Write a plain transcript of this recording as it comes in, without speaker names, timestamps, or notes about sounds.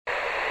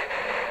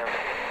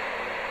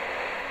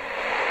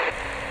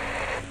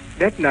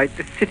That night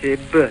the city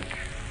burnt,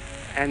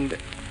 and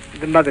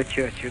the mother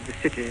church of the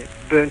city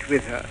burnt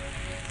with her.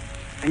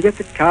 And yet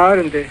the tower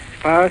and the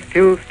spire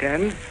still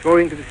stand,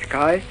 soaring to the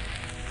sky,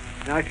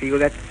 and I feel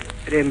that's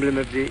an emblem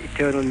of the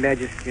eternal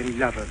majesty and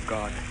love of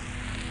God.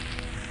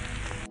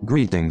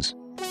 Greetings.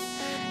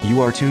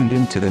 You are tuned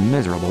into the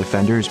Miserable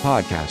Offenders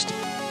podcast.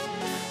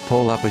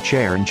 Pull up a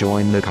chair and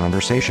join the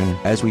conversation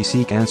as we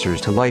seek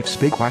answers to life's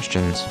big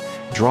questions,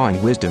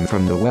 drawing wisdom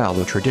from the well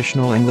of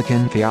traditional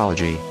Anglican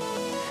theology.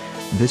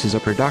 This is a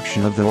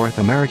production of the North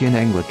American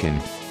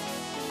Anglican.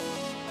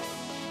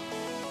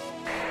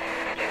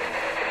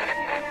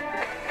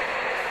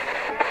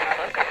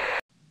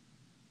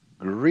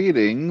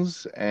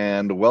 Greetings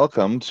and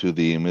welcome to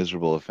the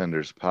Miserable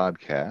Offenders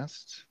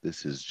podcast.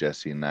 This is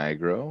Jesse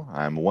Nigro.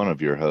 I'm one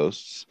of your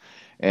hosts,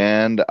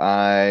 and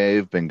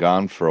I've been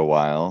gone for a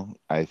while.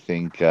 I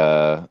think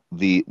the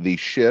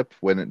ship,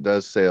 when it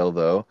does sail,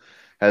 though,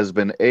 has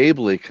been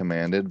ably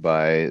commanded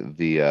by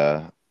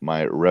the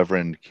my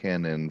Reverend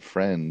Canon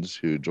friends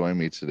who join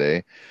me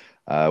today.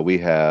 We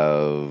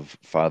have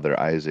Father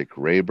Isaac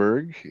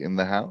Rayberg in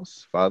the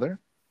house. Father?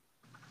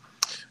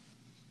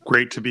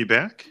 Great to be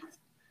back.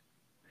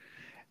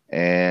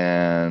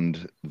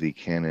 And the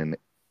Canon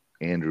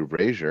Andrew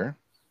Brazier.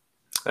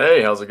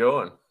 Hey, how's it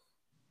going?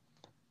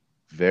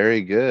 Very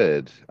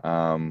good.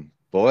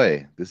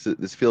 Boy,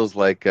 this feels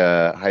like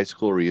a high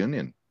school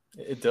reunion.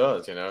 It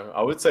does,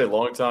 I would say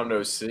long time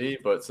no see,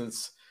 but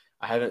since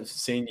I haven't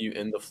seen you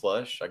in the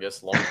flesh, I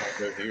guess long time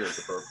no hear is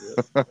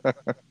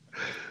appropriate.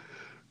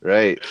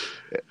 Right.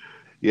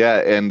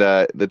 Yeah, and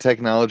the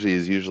technology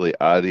is usually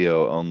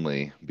audio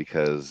only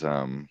because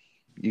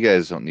you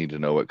guys don't need to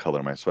know what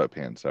color my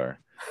sweatpants are.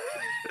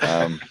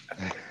 The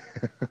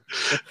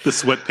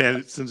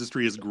sweatpants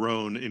industry has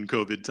grown in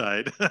COVID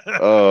tide.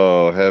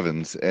 Oh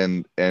heavens,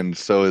 and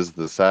so is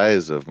the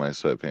size of my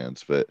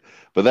sweatpants, but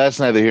that's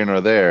neither here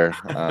nor there.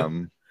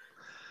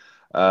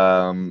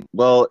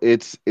 Well,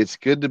 it's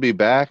good to be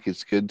back.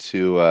 It's good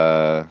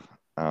to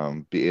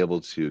be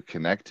able to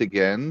connect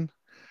again.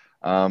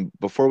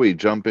 Before we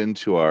jump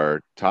into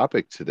our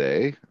topic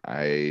today,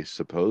 I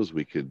suppose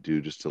we could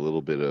do just a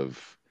little bit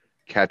of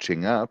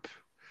catching up.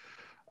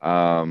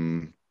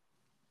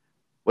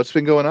 What's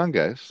been going on,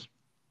 guys?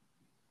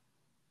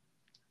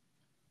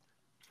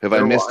 Have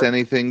I missed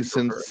anything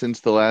since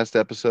the last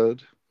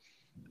episode?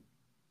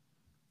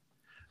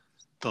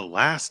 The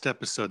last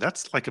episode,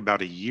 that's like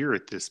about a year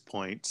at this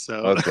point.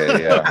 So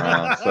okay,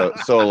 yeah,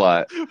 so a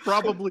lot.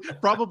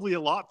 Probably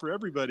a lot for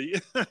everybody.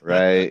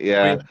 Right?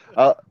 Yeah.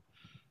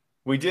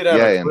 We did have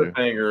a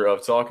cliffhanger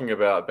of talking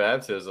about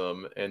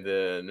baptism, and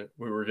then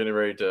we were getting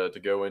ready to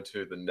go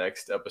into the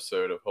next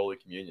episode of Holy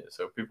Communion.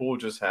 So people will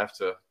just have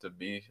to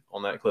be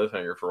on that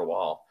cliffhanger for a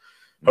while.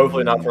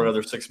 Hopefully not for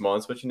another 6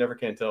 months, but you never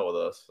can tell with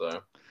us.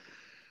 So,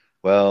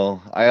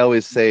 well, I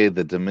always say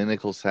the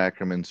Dominical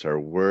sacraments are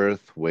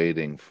worth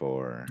waiting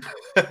for.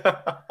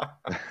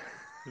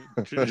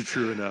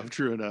 True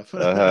enough.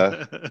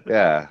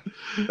 Yeah,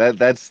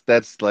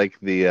 that's like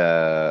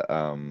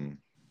the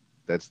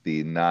that's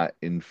the not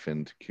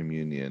infant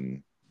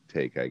communion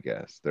take, I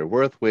guess. They're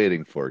worth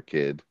waiting for,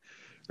 kid.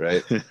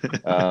 Right?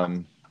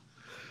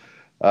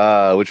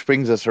 Which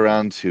brings us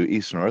around to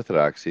Eastern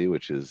Orthodoxy,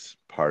 which is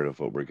part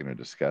of what we're going to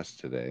discuss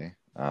today.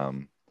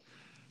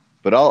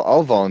 But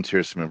I'll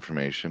volunteer some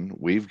information.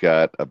 We've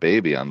got a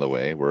baby on the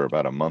way. We're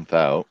about a month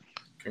out.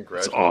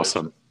 Congratulations. That's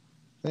awesome.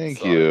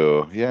 Thank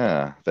you.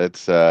 Yeah,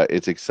 that's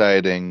it's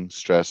exciting,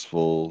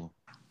 stressful,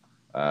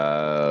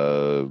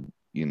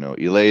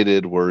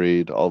 elated,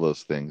 worried, all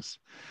those things.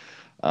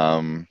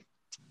 And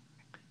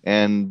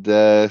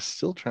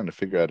still trying to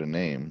figure out a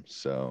name.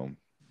 So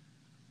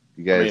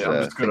you guys,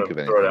 I'm just going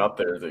to throw it out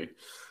there.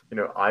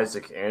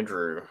 Isaac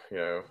Andrew,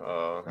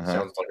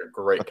 sounds like a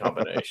great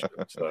combination.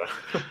 So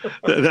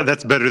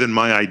that's better than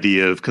my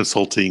idea of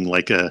consulting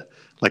like a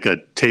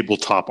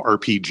tabletop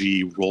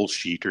RPG roll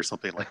sheet or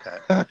something like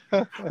that.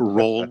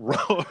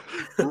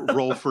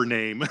 roll for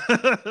name.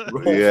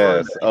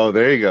 Yes. Oh,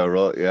 there you go.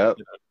 Roll. Yep.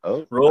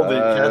 Oh, roll the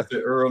cast the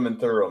Urim and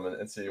Thummim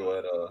and see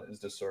what is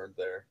discerned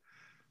there.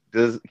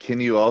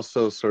 Can you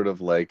also sort of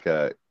like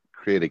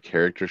create a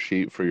character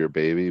sheet for your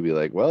baby? Be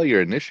like, well,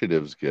 your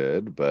initiative's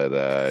good, but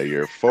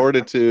your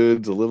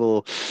fortitude's a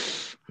little,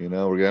 we're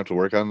gonna have to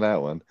work on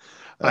that one.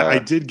 I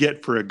did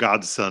get for a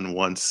godson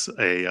once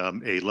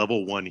a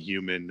level 1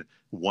 human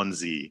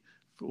onesie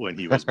when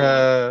he was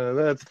born.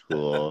 That's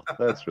cool.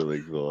 That's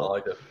really cool. I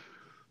like it.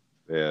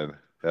 Man,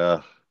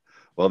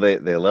 well, they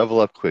level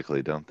up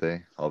quickly, don't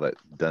they? All that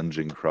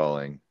dungeon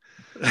crawling.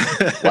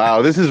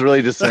 Wow, this has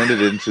really descended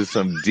into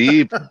some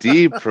deep,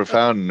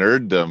 profound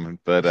nerddom,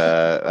 but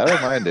I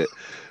don't mind it.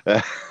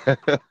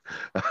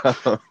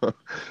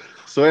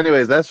 So,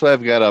 anyways, that's what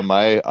I've got on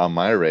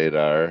my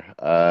radar.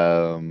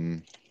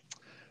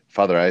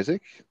 Father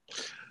Isaac.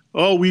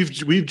 Oh,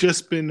 we've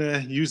just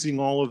been using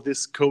all of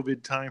this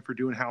COVID time for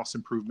doing house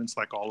improvements,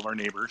 like all of our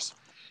neighbors.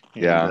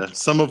 And,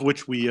 some of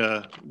which we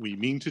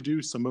mean to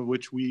do, some of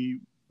which we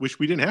wish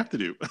we didn't have to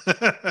do.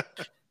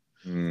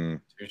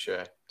 Touche.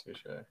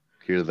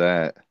 Hear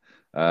that.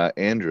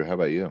 Andrew, how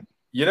about you?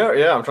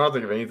 Yeah, I'm trying to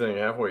think of anything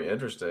halfway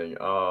interesting.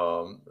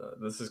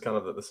 This is kind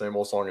of the same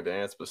old song and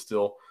dance, but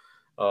still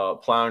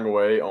plowing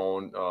away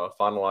on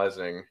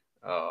finalizing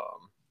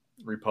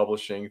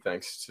republishing,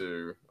 thanks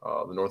to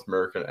the North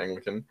American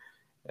Anglican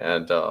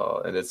and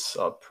its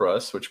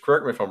press. Which,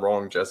 correct me if I'm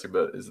wrong, Jesse,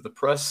 but is the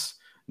press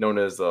known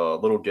as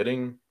Little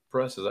Gidding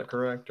Press? Is that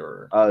correct?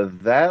 Or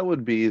that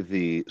would be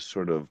the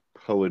sort of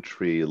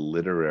poetry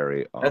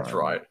literary arm. That's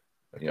right.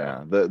 Okay.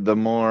 Yeah, the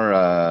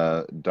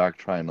more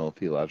doctrinal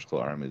theological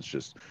arm is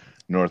just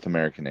North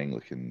American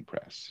Anglican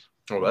Press.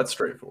 Oh, that's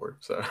straightforward.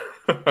 So,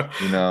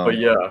 but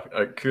yeah,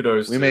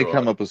 kudos. We may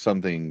come up with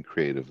something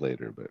creative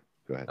later, but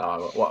go ahead.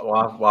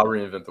 Why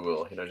reinvent the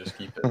wheel? Just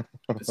keep it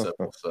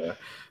simple. So,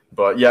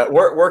 but yeah,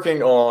 we're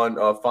working on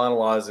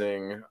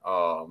finalizing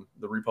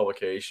the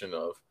republication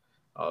of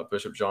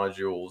Bishop John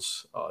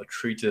Jewell's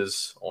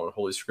treatise on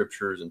Holy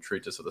Scriptures and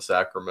treatise of the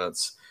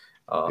sacraments.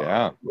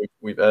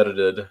 We've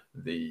edited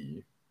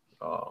the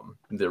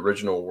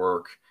original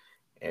work,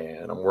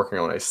 and I'm working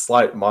on a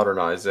slight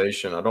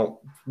modernization. I don't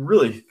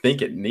really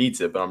think it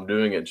needs it, but I'm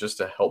doing it just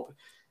to help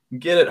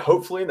get it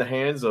hopefully in the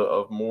hands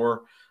of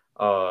more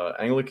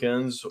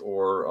Anglicans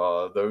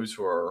or those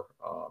who are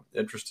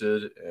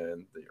interested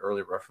in the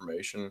early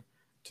Reformation,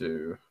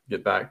 to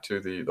get back to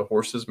the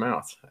horse's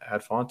mouth,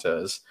 ad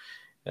fontes.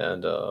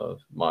 And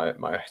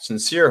my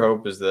sincere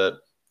hope is that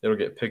it'll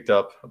get picked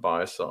up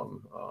by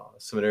some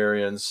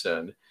seminarians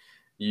and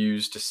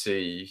used to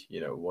see,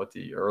 what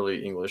the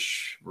early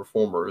English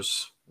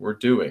reformers were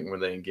doing when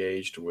they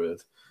engaged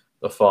with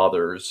the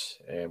fathers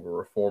and were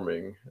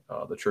reforming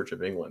the Church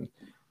of England,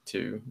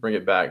 to bring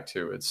it back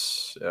to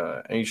its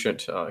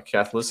ancient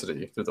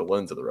Catholicity through the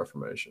lens of the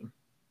Reformation.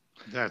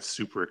 That's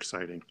super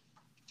exciting.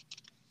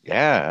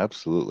 Yeah,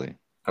 absolutely.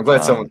 I'm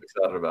glad someone's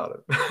excited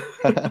about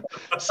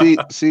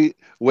it. see,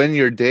 when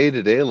your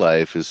day-to-day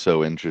life is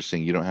so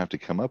interesting, you don't have to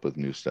come up with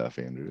new stuff,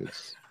 Andrew.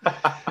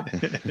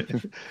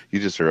 You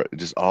just are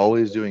just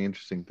always doing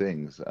interesting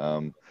things.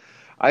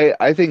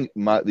 I think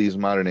these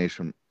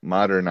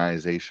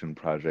modernization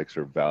projects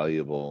are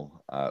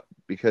valuable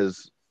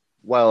because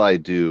while I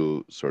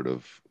do sort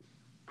of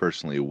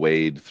personally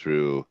wade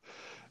through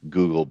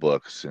Google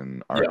Books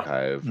and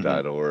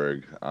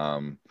archive.org,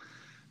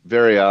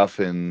 very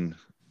often,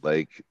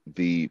 like,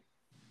 the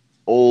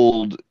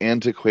old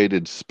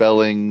antiquated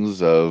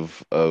spellings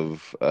of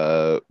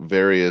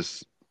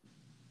various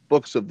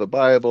books of the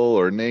Bible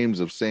or names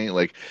of saint,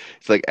 like,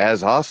 it's like,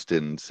 as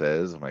Austin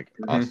says, I'm like,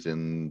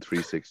 Austin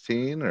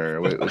 3:16 or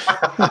wait,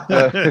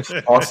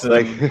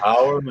 Austin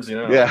Powers,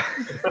 yeah,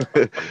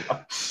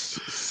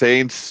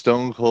 Saint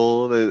Stone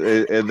Cold,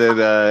 and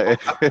then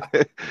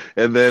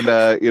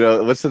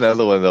what's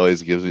another one that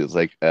always gives me? It's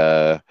like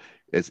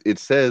it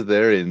says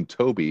there in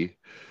Toby,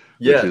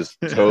 which is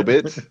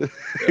Tobit.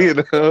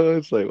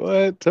 It's like,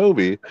 what,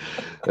 Toby?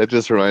 That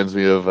just reminds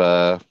me of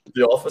The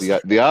Office.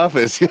 The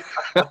Office.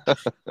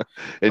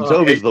 And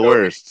Toby's the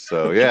worst.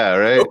 So yeah,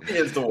 right. Toby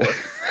is the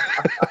worst.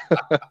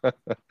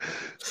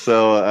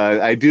 So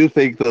I do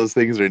think those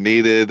things are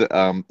needed,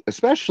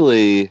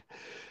 especially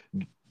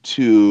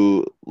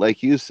to,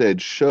 like you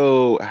said,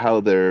 show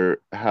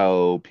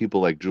how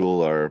people like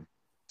Jewell are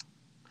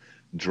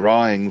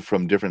drawing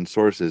from different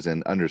sources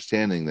and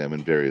understanding them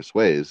in various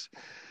ways.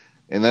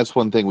 And that's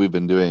one thing we've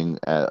been doing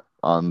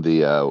on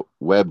the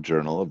web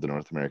journal of the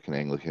North American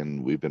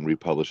Anglican. We've been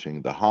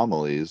republishing the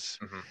homilies,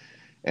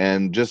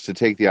 and just to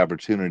take the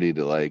opportunity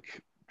to,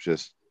 like,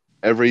 just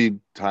every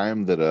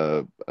time that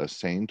a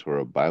saint or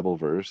a Bible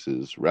verse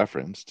is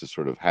referenced, to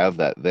sort of have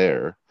that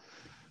there,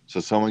 so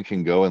someone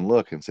can go and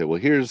look and say, well,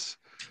 here's,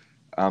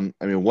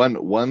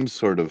 one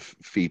sort of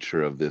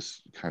feature of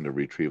this kind of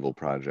retrieval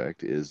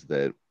project is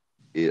that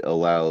it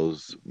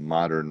allows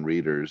modern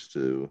readers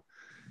to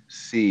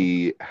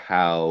see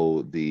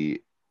how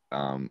the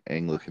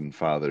Anglican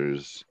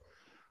fathers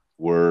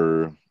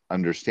were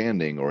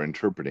understanding or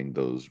interpreting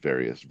those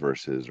various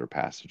verses or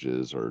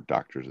passages or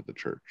doctors of the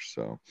church.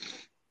 So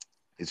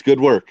it's good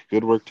work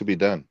to be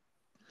done.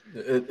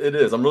 It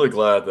is. I'm really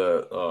glad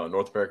that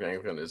North American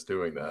Anglican is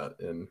doing that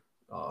in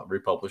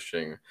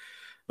republishing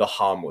the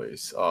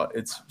homilies.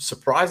 It's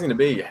surprising to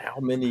me how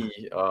many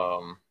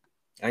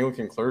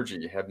Anglican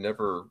clergy have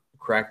never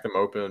cracked them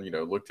open,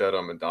 looked at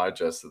them and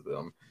digested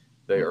them.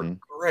 They are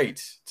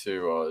great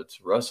to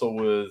wrestle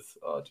with,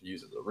 to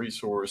use as a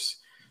resource,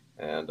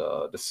 and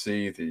to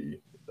see the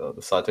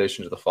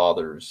citation to the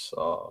fathers.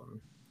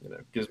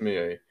 Gives me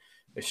a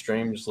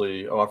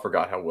strangely, I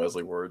forgot how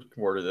Wesley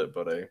worded it,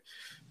 but a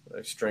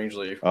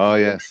strangely,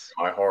 yes,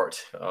 my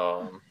heart.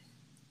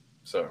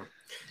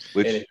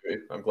 Anyway,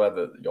 I'm glad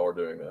that y'all are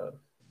doing that.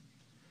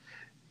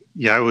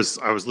 Yeah, I was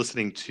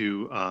listening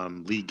to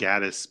Lee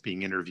Gaddis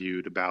being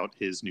interviewed about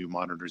his new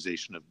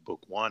modernization of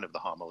Book 1 of the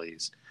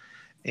homilies.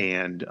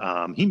 And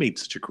he made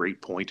such a great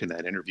point in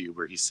that interview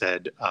where he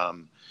said,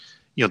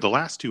 the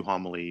last two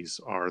homilies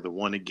are the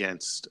one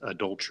against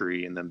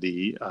adultery and then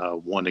the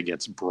one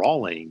against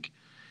brawling,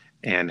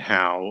 and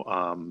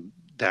how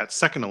that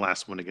second to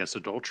last one against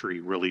adultery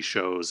really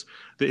shows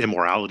the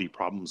immorality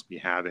problems we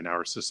have in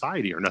our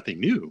society are nothing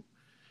new.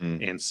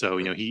 And so,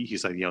 he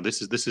said,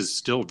 this is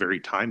still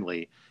very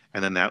timely.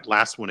 And then that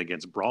last one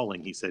against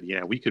brawling, he said,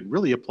 yeah, we could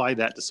really apply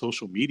that to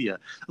social media.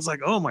 I was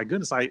like, oh my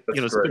goodness,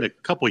 it's been a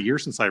couple of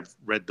years since I've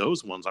read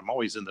those ones. I'm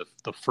always in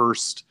the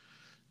first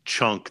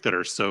chunk that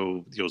are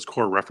so those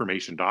core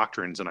Reformation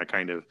doctrines, and I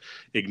kind of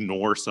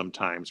ignore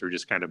sometimes or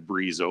just kind of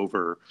breeze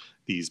over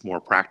these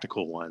more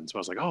practical ones. So I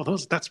was like, oh,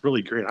 that's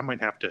really great. I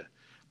might have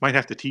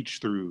to teach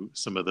through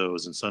some of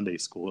those in Sunday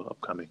school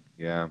upcoming.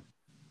 Yeah.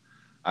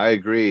 I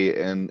agree,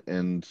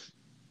 and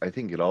I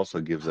think it also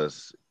gives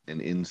us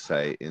an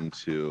insight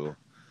into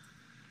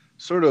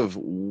sort of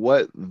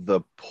what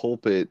the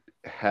pulpit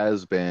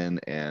has been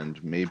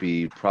and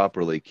maybe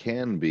properly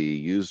can be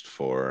used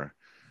for.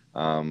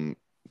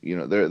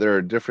 There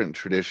are different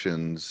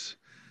traditions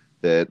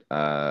that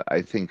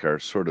I think are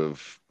sort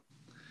of,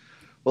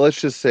 well,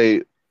 let's just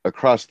say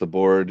across the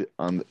board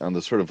on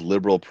the sort of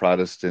liberal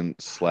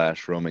Protestant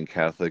 / Roman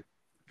Catholic,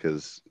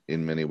 because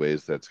in many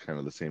ways that's kind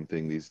of the same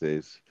thing these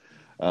days.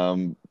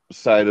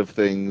 Side of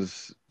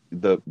things,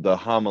 the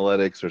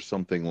homiletics are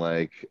something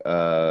like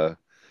go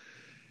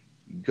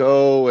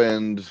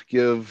and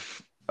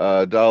give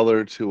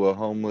 $1 to a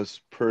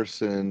homeless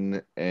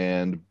person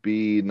and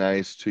be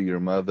nice to your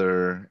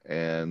mother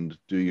and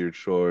do your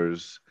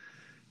chores,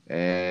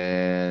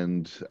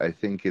 and I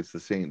think it's the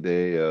saint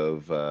day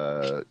of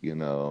so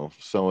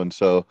and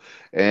so,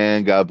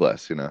 and God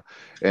bless,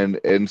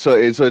 and so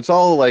it's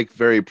all like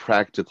very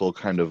practical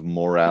kind of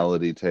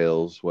morality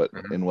tales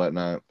and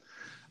whatnot.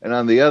 And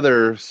on the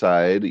other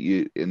side,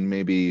 in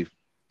maybe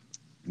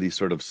these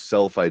sort of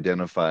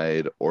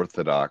self-identified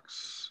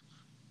Orthodox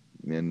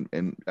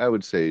and I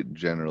would say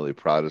generally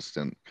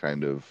Protestant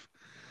kind of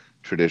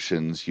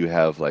traditions, you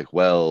have like,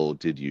 well,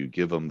 did you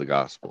give them the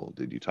gospel?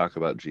 Did you talk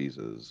about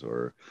Jesus?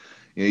 Or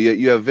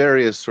you have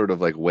various sort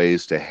of like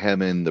ways to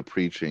hem in the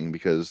preaching,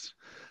 because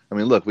I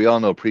mean, look, we all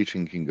know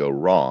preaching can go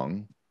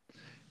wrong.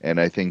 And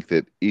I think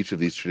that each of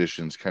these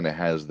traditions kind of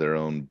has their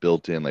own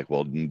built-in, like,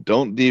 well,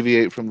 don't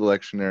deviate from the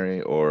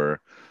lectionary, or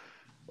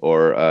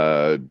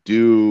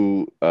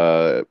do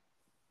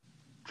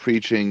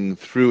preaching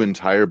through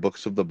entire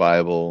books of the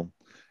Bible,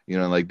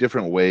 like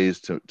different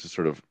ways to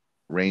sort of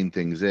rein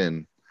things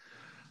in.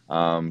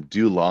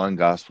 Do law and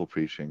gospel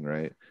preaching,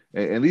 right?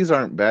 And these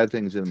aren't bad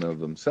things in and of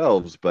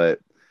themselves,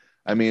 but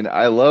I mean,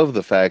 I love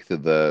the fact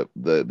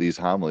that these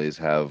homilies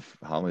are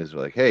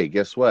like, hey,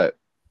 guess what?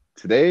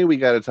 Today we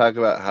got to talk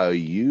about how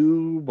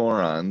you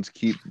morons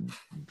keep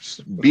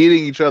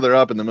beating each other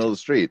up in the middle of the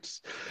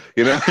streets.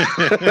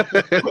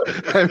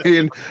 I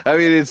mean,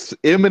 it's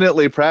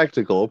eminently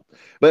practical,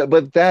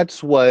 but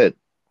that's what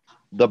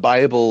the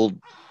Bible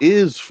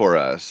is for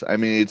us. I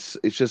mean, it's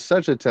just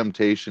such a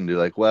temptation to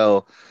like,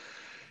 well,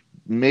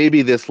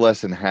 maybe this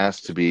lesson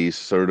has to be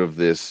sort of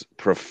this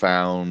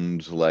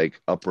profound,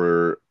 like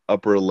upper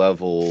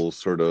level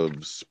sort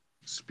of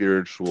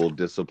spiritual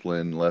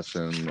discipline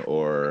lesson,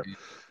 or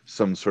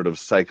some sort of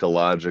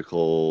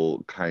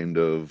psychological kind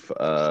of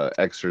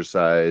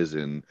exercise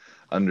in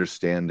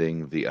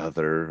understanding the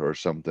other or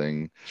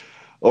something.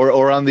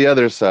 Or on the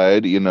other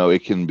side,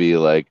 it can be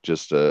like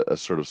just a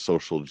sort of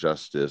social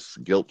justice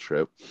guilt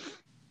trip.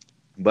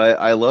 But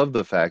I love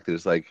the fact that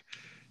it's like,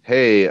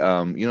 hey,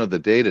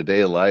 the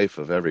day-to-day life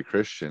of every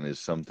Christian is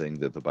something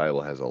that the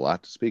Bible has a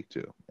lot to speak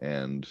to.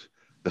 And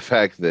the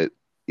fact that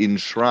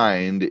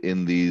enshrined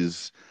in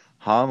these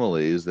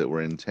homilies that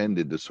were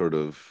intended to sort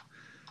of,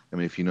 I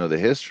mean, if you know the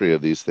history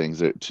of these things,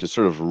 to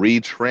sort of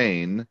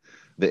retrain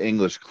the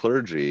English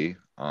clergy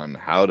on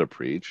how to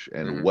preach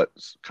and what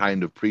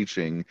kind of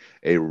preaching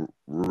a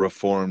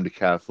Reformed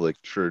Catholic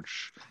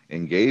Church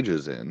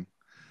engages in.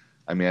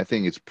 I mean, I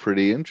think it's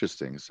pretty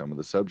interesting, some of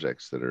the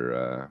subjects that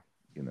are,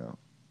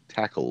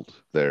 tackled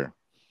there.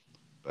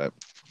 But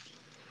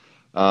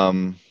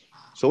so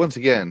once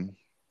again,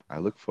 I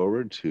look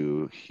forward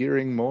to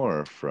hearing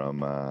more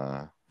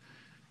from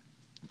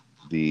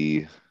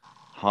the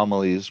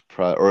homilies,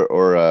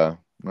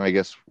 I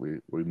guess we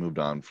moved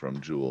on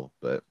from Jewel,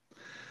 but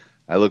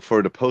I look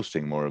forward to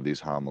posting more of these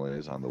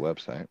homilies on the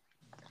website.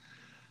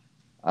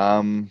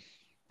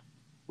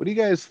 What do you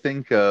guys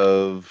think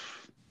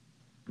of,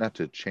 not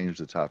to change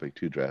the topic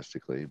too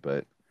drastically,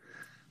 but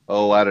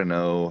I don't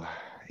know,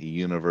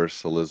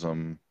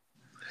 universalism,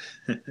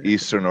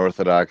 Eastern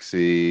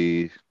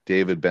Orthodoxy,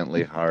 David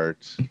Bentley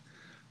Hart.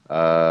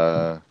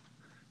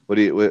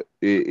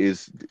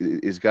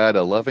 Is God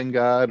a loving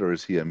God, or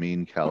is he a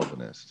mean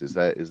Calvinist? Is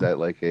that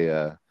like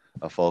a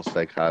false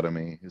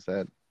dichotomy? Is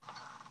that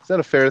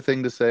a fair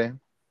thing to say?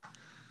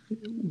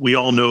 We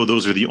all know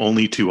those are the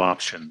only two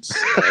options.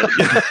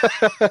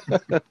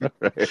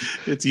 Right.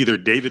 It's either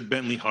David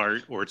Bentley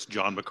Hart or it's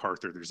John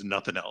MacArthur. There's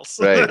nothing else.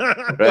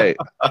 Right.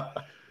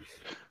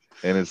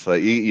 And it's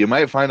like you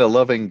might find a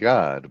loving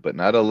God, but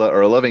not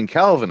or a loving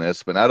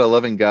Calvinist, but not a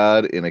loving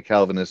God in a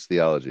Calvinist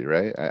theology,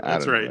 right?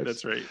 That's right.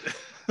 That's right.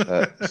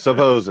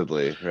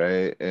 Supposedly,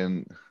 right?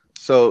 And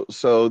so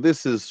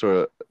this is sort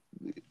of,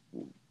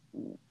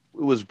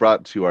 was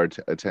brought to our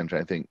attention.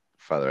 I think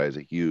Father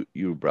Isaac, you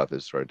brought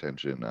this to our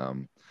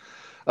attention.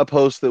 A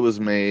post that was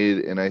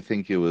made, and I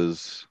think it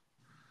was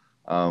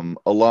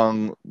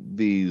along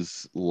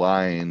these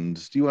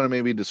lines. Do you want to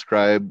maybe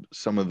describe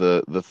some of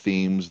the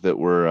themes that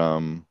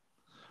were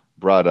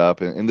brought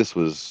up? And this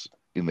was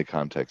in the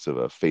context of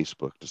a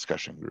Facebook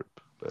discussion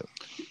group. But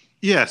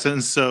yes,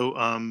 and so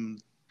I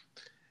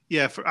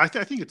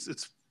think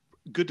it's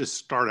good to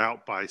start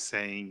out by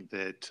saying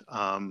that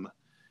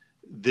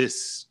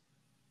this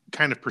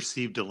kind of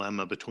perceived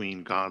dilemma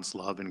between God's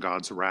love and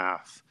God's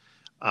wrath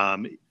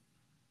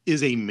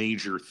is a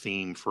major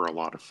theme for a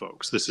lot of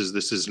folks. This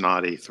is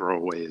not a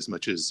throwaway, as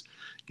much as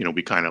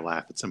we kind of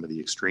laugh at some of the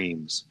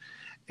extremes.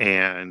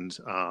 And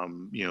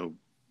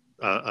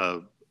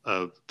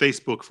a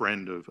Facebook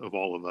friend of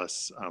all of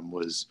us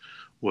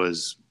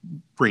was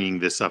bringing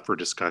this up for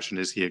discussion.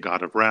 Is he a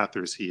God of wrath,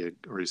 or is he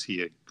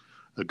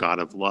a God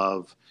of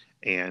love?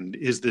 And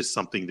is this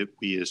something that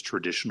we as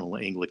traditional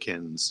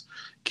Anglicans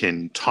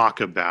can talk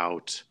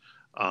about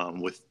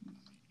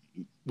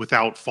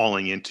without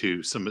falling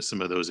into some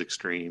of those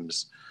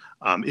extremes?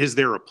 Is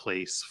there a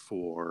place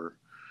for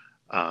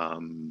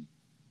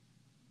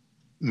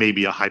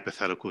maybe a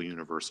hypothetical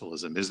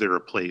universalism? Is there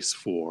a place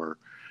for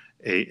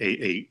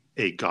a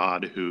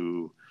God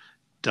who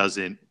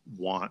doesn't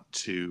want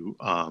to,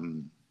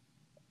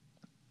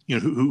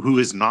 who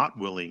is not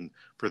willing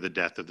for the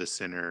death of the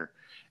sinner?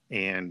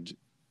 And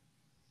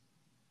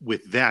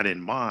with that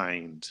in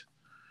mind,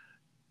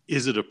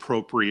 is it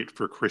appropriate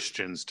for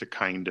Christians to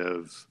kind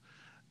of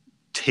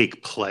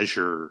take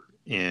pleasure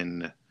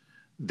in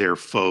their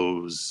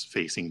foes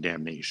facing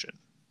damnation?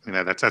 I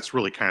mean, that's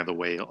really kind of the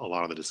way a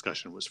lot of the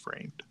discussion was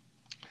framed.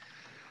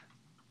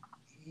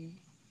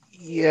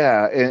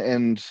 Yeah,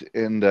 and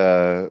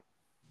Andrew,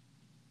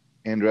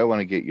 I want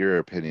to get your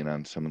opinion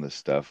on some of this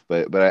stuff,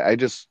 but I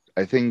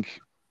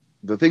think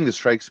the thing that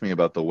strikes me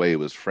about the way it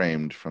was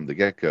framed from the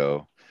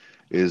get-go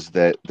is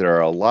that there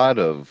are a lot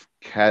of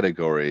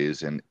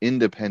categories and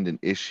independent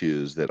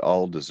issues that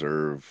all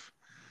deserve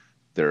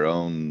their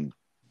own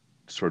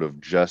sort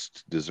of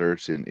just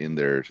desserts in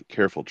their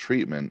careful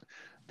treatment,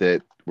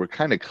 that were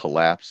kind of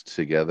collapsed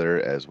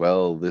together as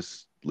well.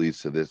 This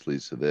leads to this,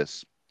 leads to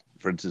this.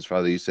 For instance,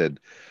 Father, you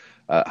said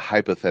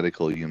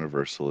hypothetical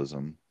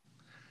universalism,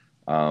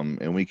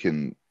 and we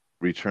can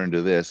return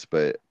to this,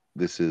 but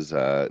this is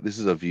a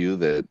view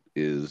that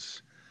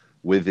is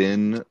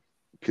within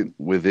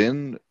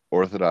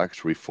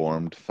Orthodox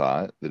Reformed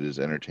thought, that is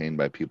entertained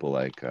by people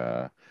like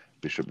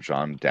Bishop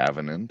John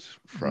Davenant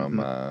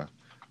from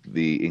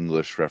the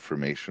English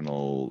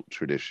Reformational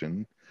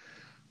tradition.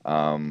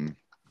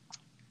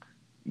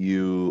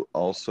 You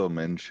also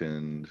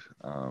mentioned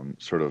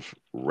sort of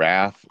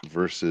wrath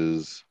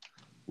versus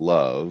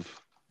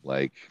love,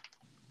 like,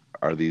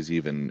 are these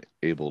even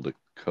able to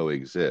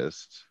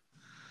coexist?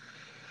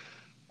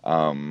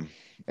 And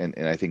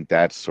I think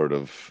that's sort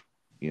of,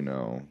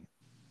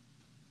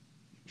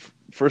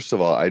 first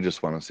of all, I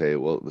just want to say,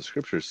 well, the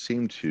scriptures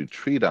seem to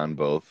treat on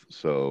both,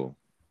 so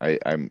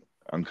I'm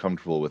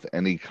uncomfortable with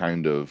any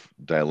kind of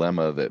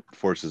dilemma that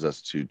forces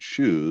us to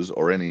choose,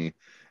 or any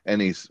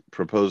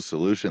proposed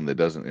solution that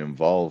doesn't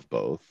involve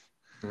both.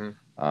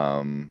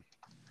 And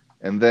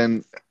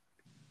then,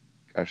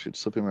 gosh, it's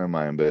slipping my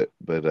mind, but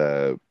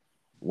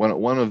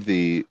one of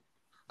the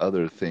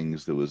other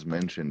things that was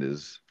mentioned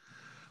is,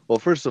 well,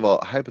 first of all,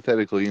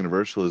 hypothetical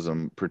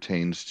universalism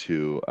pertains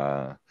to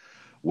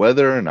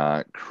whether or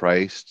not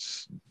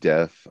Christ's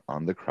death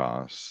on the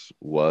cross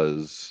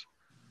was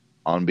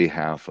on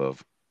behalf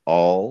of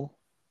all,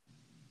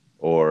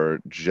 or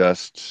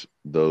just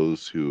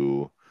those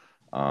who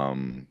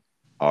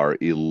are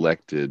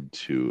elected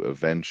to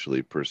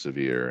eventually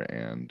persevere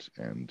and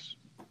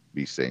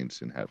be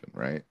saints in heaven,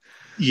 right?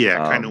 Yeah,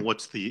 kind of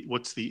what's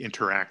the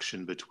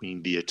interaction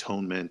between the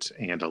atonement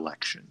and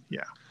election?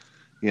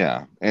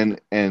 Yeah, and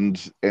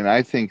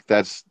I think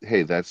that's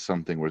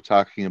something we're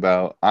talking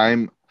about.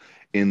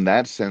 In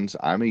that sense,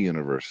 I'm a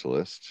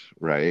universalist,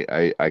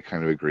 right? I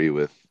kind of agree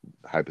with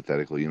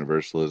hypothetical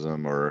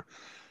universalism, or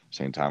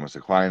St. Thomas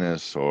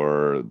Aquinas,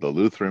 or the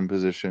Lutheran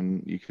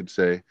position, you could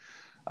say.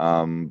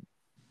 But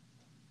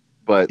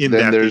in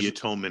then that there's the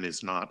atonement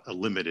is not a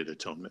limited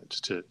atonement,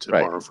 to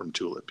right. borrow from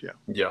Tulip.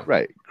 Yeah.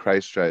 Right.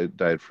 Christ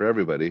died for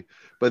everybody.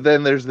 But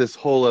then there's this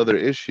whole other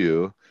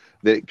issue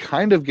that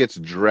kind of gets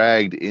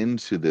dragged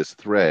into this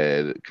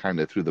thread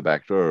kind of through the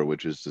back door,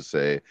 which is to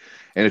say,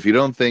 and if you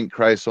don't think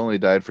Christ only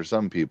died for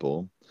some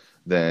people,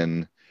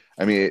 then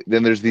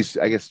there's these,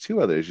 I guess,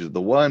 two other issues.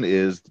 The one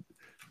is,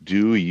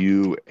 do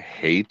you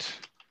hate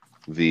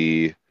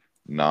the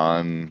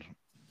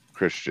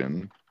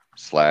non-Christian /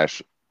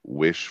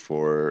 wish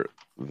for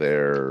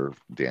their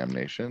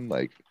damnation?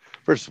 Like,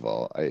 first of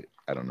all, I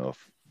don't know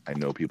if I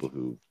know people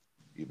who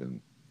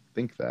even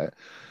think that.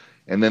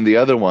 And then the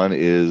other one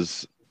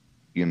is,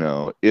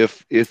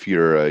 if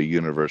you're a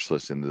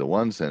universalist in the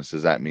one sense,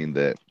 does that mean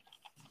that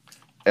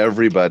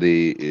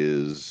everybody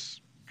is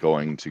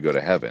going to go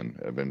to heaven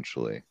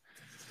eventually?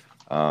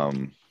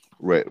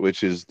 Right,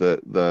 which is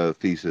the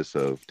thesis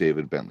of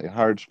David Bentley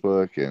Hart's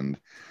book, and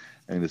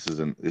this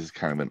is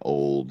kind of an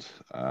old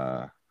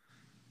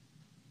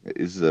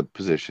is a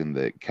position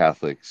that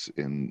Catholics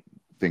and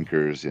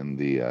thinkers in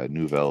the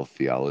Nouvelle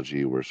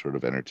Theology were sort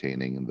of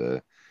entertaining in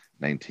the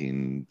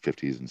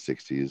 1950s and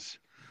 60s.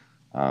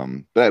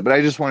 But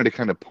I just wanted to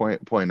kind of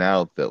point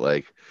out that,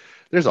 like,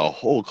 there's a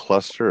whole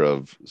cluster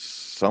of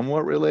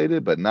somewhat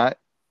related but not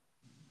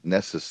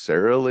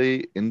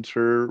necessarily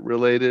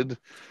interrelated,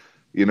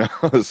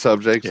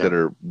 subjects that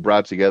are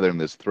brought together in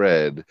this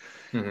thread.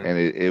 Mm-hmm. And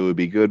it would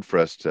be good for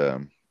us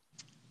to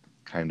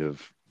kind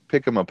of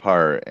pick them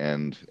apart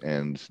and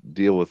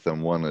deal with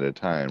them one at a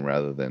time,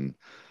 rather than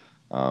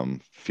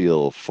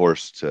feel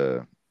forced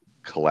to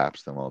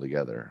collapse them all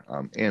together.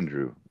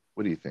 Andrew,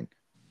 what do you think?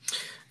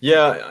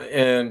 Yeah,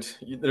 and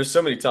there's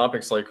so many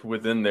topics like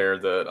within there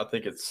that I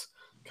think it's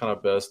kind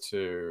of best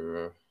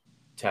to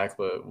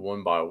tackle it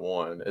one by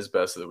one as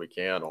best as we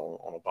can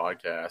on a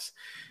podcast.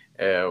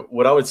 And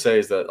what I would say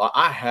is that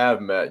I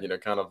have met,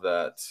 kind of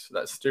that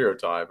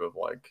stereotype of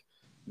like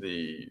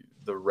the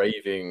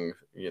raving,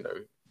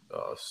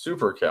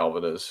 super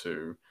Calvinist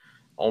who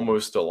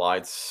almost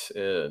delights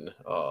in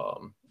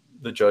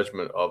the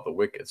judgment of the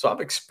wicked. So I've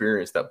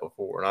experienced that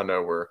before, and I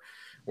know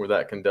where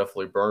that can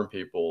definitely burn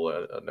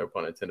people. No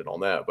pun intended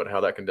on that, but how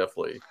that can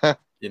definitely,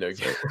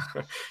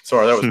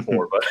 sorry, that was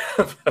poor,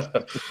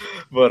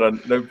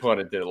 but no pun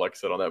intended, like I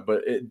said, on that.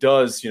 But it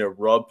does,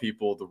 rub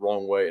people the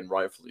wrong way, and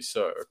rightfully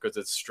so, because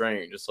it's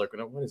strange. It's like,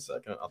 wait a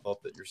second, I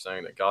thought that you're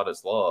saying that God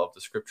is love.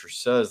 The Scripture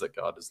says that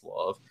God is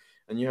love,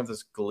 and you have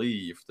this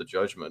glee for the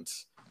judgment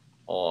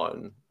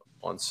on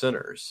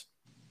sinners,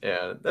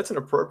 and that's an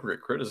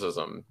appropriate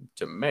criticism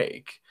to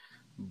make.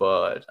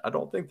 But I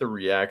don't think the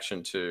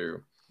reaction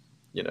to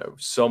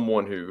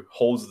someone who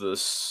holds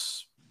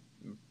this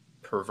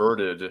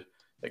perverted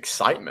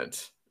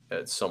excitement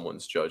at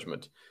someone's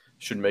judgment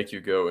should make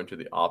you go into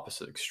the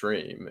opposite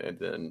extreme and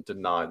then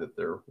deny that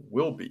there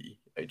will be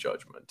a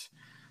judgment.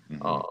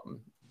 Mm-hmm.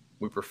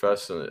 We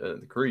profess in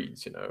the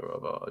creeds,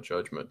 of a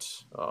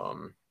judgment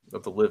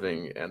of the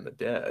living and the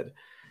dead.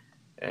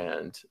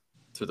 And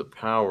through the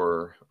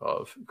power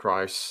of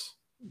Christ's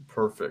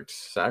perfect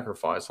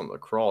sacrifice on the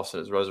cross and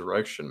his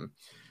resurrection,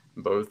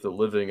 both the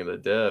living and the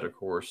dead, of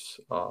course,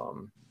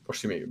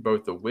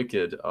 both the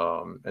wicked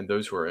and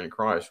those who are in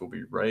Christ will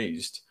be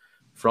raised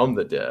from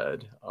the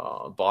dead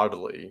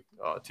bodily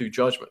to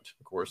judgment,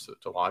 of course,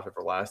 to life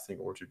everlasting,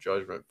 or to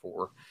judgment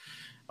for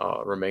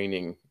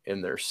remaining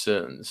in their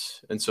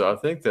sins. And so I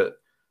think that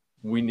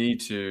we need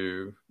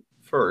to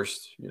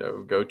first,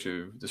 go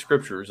to the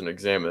Scriptures and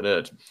examine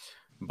it,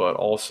 but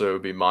also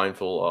be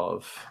mindful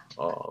of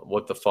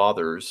what the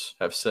fathers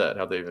have said,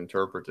 how they've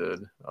interpreted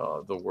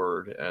the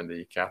word and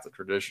the Catholic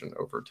tradition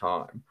over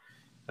time.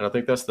 And I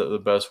think that's the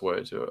best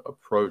way to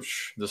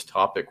approach this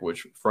topic,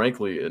 which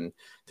frankly in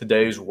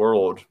today's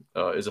world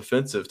is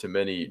offensive to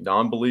many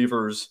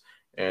non-believers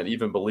and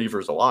even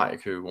believers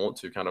alike who want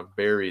to kind of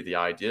bury the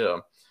idea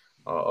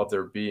of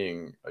there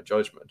being a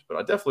judgment. But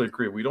I definitely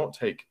agree. We don't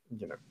take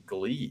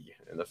glee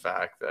in the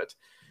fact that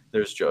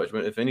there's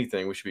judgment. If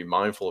anything, we should be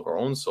mindful of our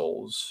own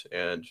souls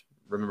and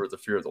remember the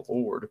fear of the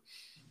Lord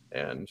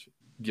and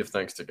give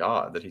thanks to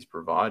God that he's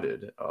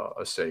provided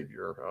a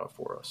Savior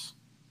for us.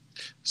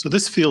 So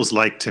this feels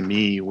like, to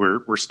me,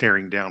 we're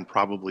staring down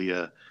probably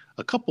a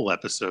couple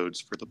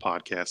episodes for the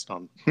podcast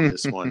on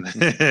this one,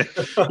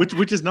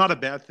 which is not a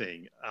bad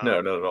thing. No,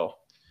 not at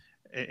all.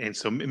 And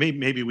so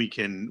maybe we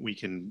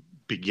can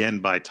begin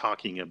by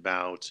talking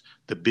about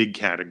the big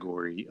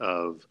category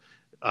of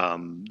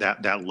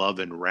that love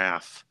and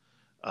wrath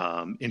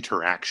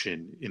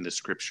interaction in the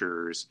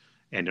Scriptures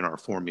and in our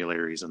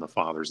formularies and the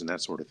fathers and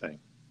that sort of thing.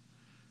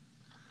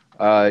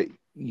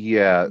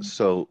 Yeah.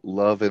 So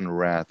love and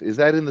wrath, is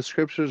that in the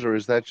Scriptures, or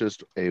is that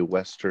just a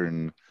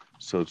Western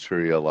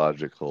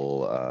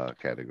soteriological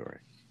category?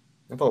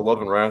 I thought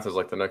Love and Wrath is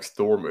like the next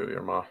Thor movie.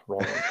 Am I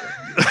wrong?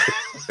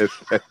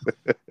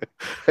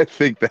 I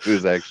think that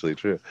is actually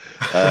true.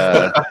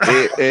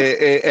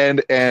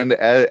 And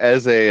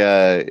as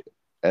a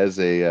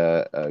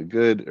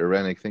good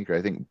Irenic thinker,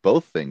 I think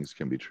both things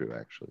can be true,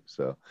 actually.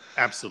 So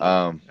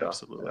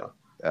absolutely.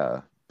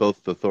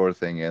 Both the Thor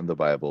thing and the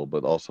Bible,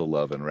 but also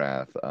love and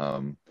wrath.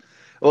 And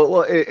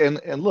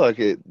look,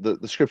 the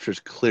Scriptures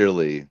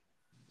clearly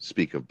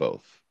speak of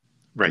both.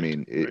 Right. I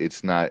mean,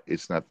 it's not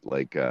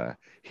like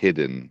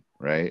hidden,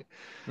 right?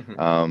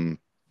 Mm-hmm.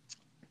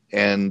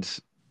 And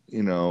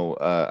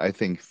I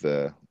think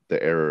the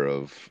error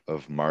of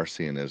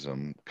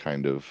Marcionism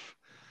kind of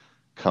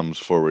comes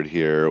forward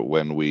here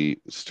when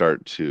we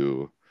start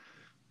to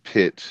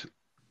pit,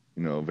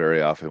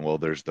 very often, well,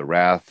 there's the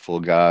wrathful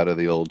God of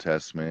the Old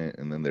Testament,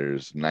 and then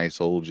there's nice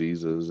old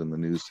Jesus in the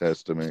New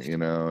Testament,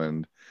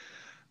 and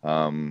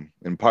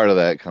part of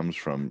that comes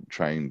from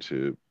trying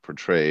to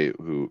portray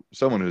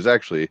someone who's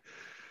actually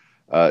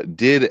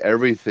did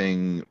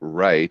everything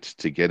right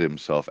to get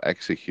himself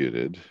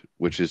executed,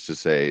 which is to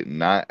say,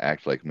 not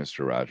act like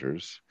Mr.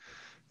 Rogers.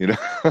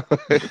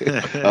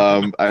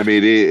 I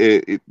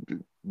mean,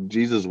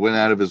 Jesus went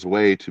out of his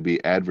way to be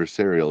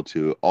adversarial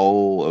to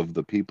all of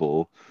the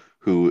people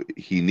who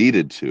he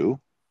needed to,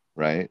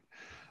 right?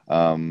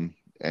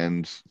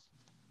 And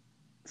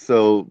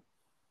so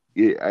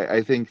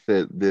I think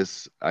that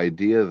this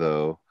idea,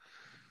 though,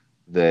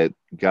 that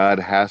God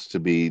has to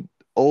be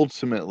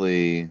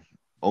ultimately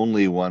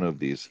only one of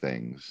these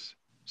things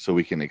so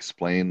we can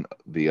explain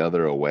the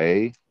other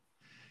away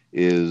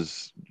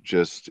is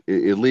just,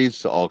 it leads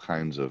to all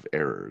kinds of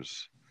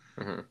errors.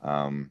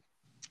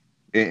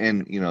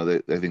 And you know,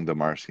 I think the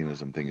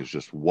Marcionism thing is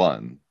just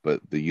one,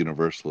 but the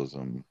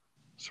universalism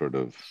sort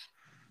of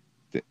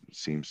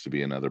seems to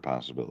be another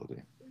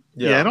possibility.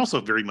 Yeah, it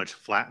also very much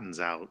flattens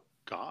out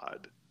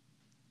God.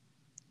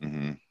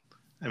 Mm-hmm.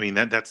 I mean,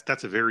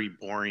 that's a very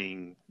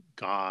boring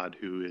God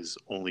who is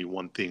only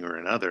one thing or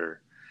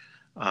another,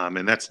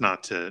 and that's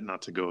not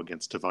to go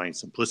against divine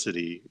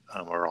simplicity,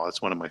 or all.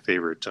 It's one of my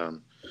favorite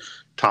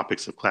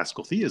topics of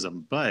classical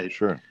theism. But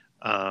sure,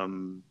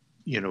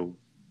 you know,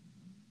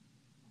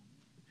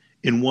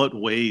 in what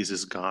ways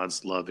is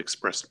God's love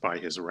expressed by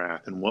his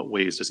wrath? In what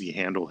ways does he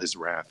handle his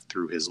wrath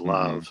through his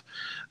love?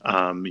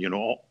 You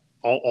know,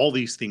 all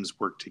these things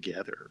work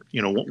together.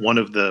 You know, one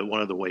of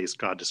the ways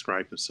God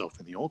described himself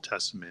in the Old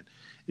Testament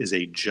is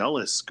a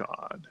jealous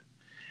God.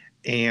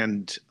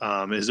 And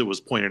as it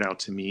was pointed out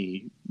to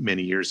me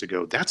many years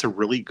ago, that's a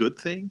really good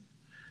thing,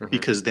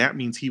 because that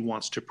means he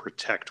wants to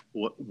protect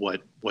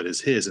what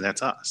is his, and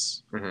that's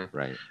us.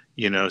 Right.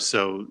 You know,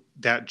 so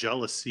that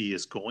jealousy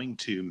is going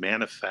to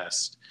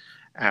manifest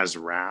as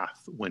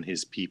wrath when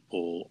his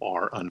people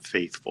are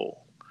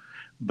unfaithful.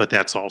 But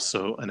that's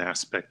also an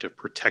aspect of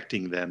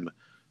protecting them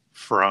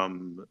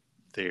from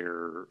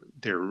their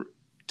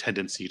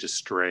tendency to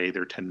stray,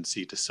 their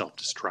tendency to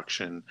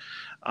self-destruction,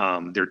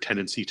 their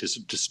tendency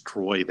to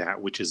destroy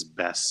that which is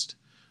best,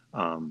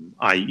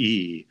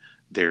 i.e.,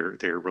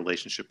 their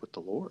relationship with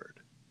the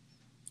Lord.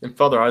 And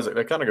Father Isaac,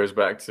 that kind of goes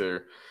back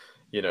to,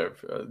 you know,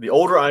 the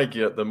older I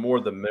get, the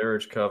more the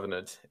marriage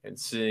covenant and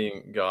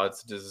seeing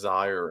God's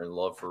desire and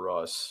love for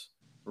us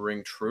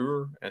ring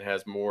truer and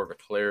has more of a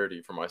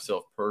clarity for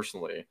myself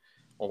personally.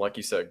 Well, like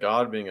you said,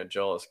 God being a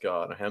jealous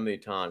God, how many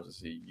times has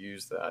he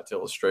used that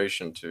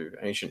illustration to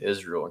ancient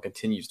Israel and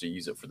continues to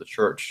use it for the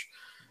church?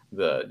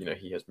 That, you know,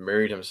 he has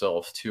married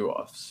himself to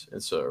us.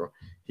 And so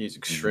he's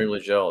extremely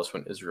jealous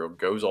when Israel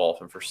goes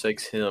off and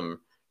forsakes him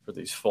for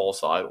these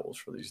false idols,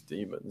 for these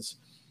demons.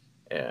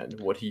 And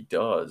what he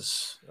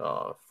does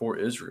for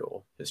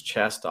Israel, his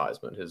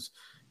chastisement, his,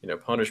 you know,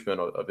 punishment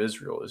of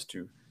Israel is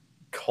to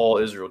call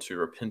Israel to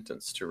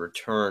repentance, to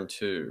return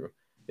to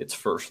its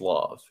first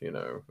love, you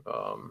know,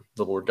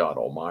 the Lord God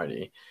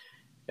Almighty.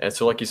 And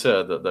so, like you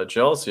said, the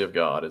jealousy of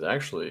God is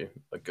actually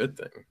a good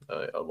thing,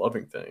 a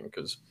loving thing,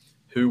 because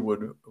who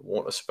would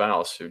want a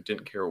spouse who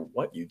didn't care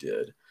what you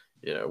did,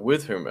 you know,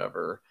 with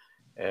whomever,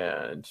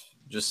 and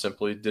just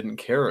simply didn't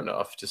care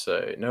enough to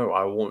say, no,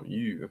 I want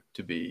you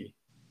to be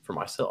for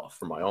myself,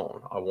 for my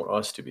own. I want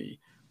us to be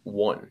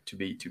one, to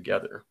be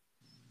together.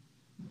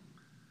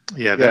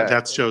 Yeah,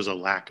 that shows a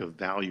lack of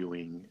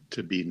valuing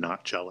to be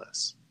not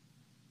jealous.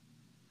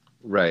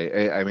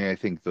 Right. I mean, I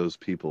think those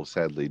people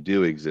sadly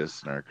do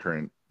exist in our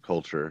current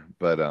culture,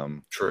 but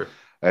true.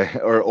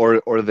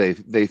 Or they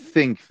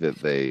think that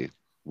they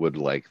would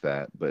like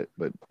that, but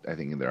I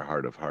think in their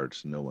heart of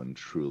hearts, no one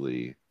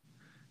truly,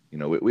 you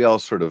know, we all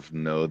sort of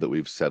know that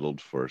we've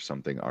settled for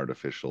something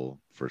artificial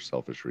for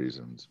selfish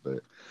reasons, but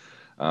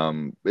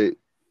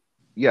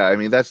yeah, I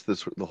mean, that's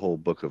the whole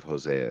book of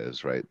Hosea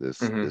is, right?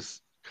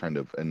 This kind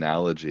of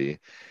analogy,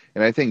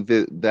 and I think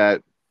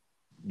that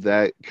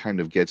kind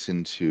of gets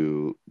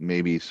into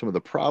maybe some of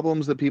the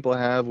problems that people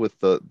have with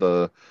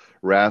the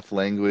wrath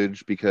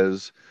language,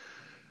 because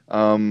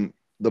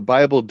the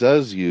Bible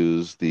does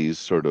use these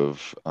sort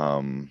of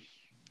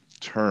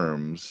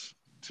terms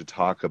to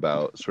talk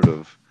about, sort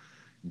of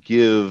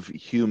give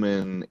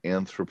human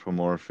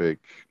anthropomorphic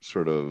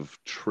sort of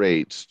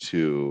traits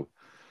to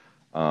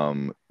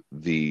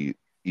the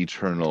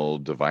eternal,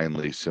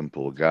 divinely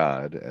simple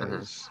God,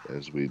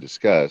 as we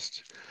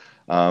discussed.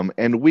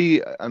 And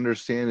we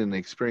understand and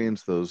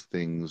experience those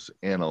things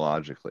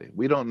analogically.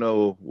 We don't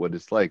know what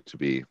it's like to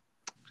be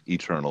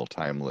eternal,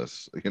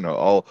 timeless, you know,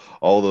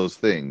 all those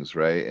things,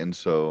 right? And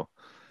so,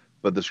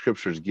 but the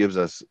scriptures gives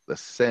us a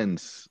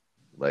sense,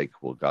 like,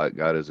 well,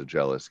 God is a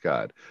jealous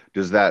God.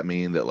 Does that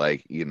mean that,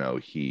 like, you know,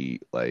 he,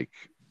 like,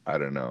 I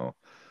don't know,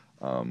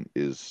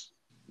 is,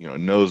 you know,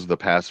 knows the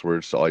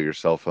passwords to all your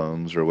cell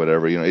phones or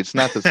whatever? You know, it's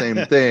not the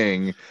same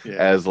thing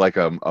as like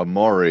a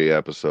Maury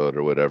episode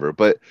or whatever.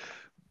 But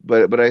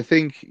I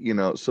think, you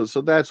know, so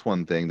that's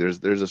one thing.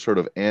 There's a sort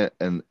of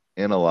an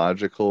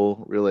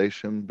analogical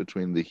relation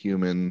between the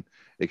human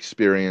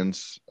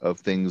experience of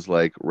things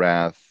like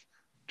wrath,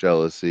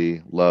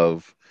 jealousy,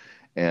 love,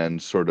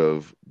 and sort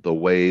of the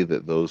way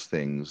that those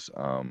things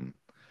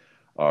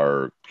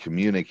are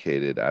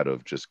communicated out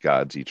of just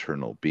God's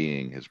eternal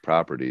being, his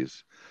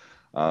properties.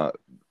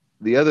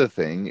 The other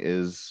thing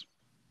is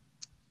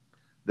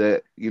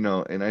that, you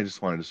know, and I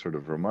just wanted to sort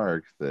of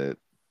remark that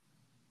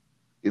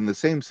in the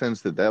same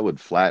sense that would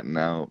flatten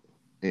out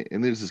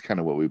and this is kind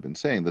of what we've been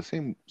saying, the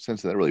same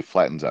sense that really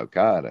flattens out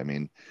God. I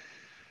mean,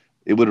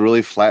 it would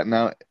really flatten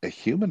out a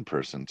human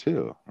person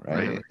too,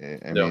 right?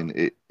 I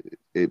mean,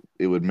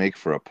 it would make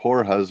for a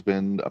poor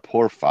husband, a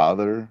poor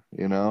father,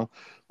 you know,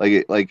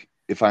 like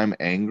if I'm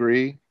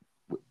angry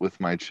with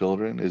my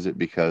children, is it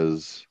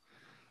because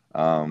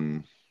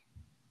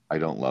I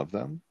don't love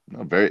them?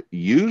 No,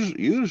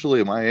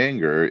 usually my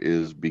anger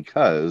is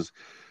because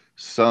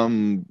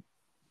some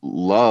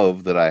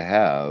love that I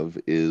have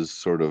is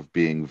sort of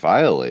being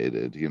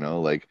violated, you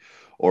know, like,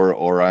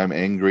 or I'm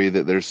angry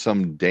that there's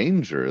some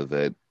danger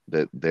that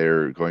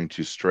they're going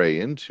to stray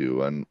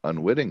into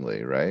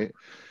unwittingly, right?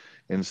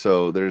 And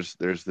so there's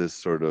this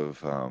sort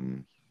of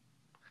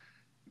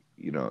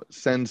you know,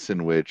 sense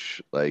in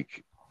which,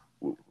 like,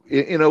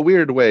 in a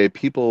weird way,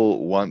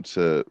 people want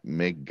to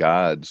make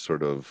God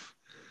sort of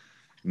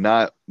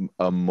not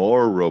a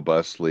more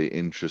robustly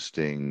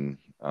interesting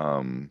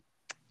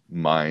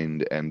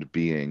mind and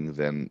being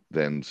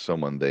than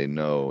someone they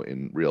know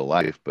in real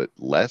life, but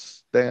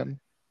less than,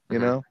 you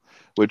know,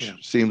 which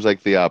seems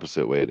like the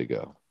opposite way to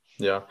go.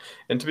 Yeah.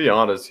 And to be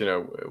honest, you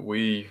know,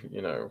 we,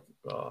 you know,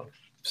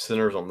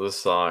 sinners on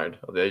this side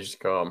of the age to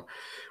come,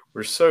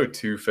 we're so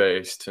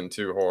two-faced and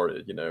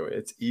two-hearted. You know,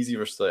 it's easy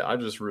to say, I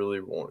just really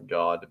want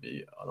God to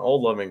be an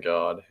all-loving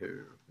God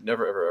who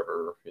never, ever,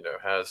 ever, you know,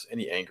 has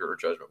any anger or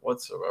judgment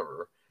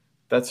whatsoever.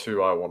 That's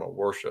who I want to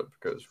worship,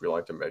 because we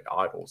like to make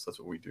idols. That's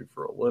what we do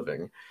for a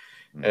living.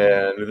 Mm-hmm.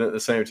 And then at the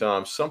same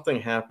time,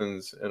 something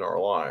happens in our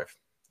life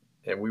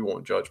and we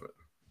want judgment.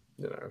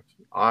 You know,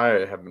 I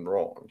have been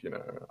wronged. You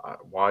know,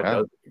 why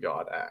doesn't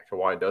God act?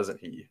 Why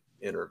doesn't he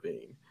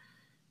intervene?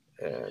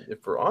 And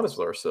if we're honest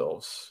with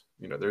ourselves,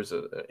 you know, there's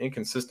an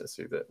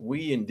inconsistency that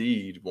we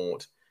indeed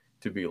want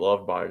to be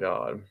loved by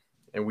God,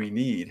 and we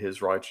need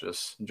his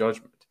righteous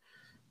judgment.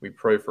 We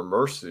pray for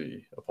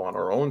mercy upon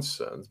our own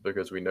sins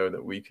because we know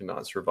that we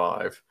cannot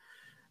survive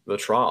the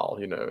trial,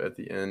 you know, at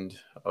the end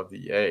of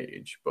the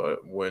age.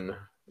 But when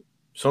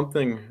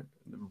something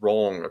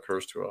wrong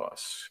occurs to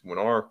us, when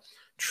our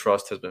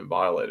trust has been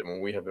violated,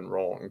 when we have been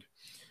wronged,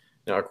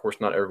 now, of course,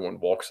 not everyone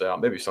walks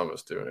out. Maybe some of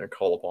us do and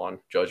call upon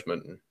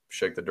judgment and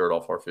shake the dirt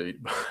off our feet,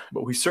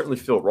 but we certainly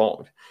feel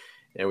wronged,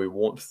 and we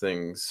want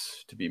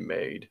things to be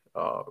made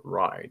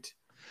right.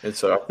 And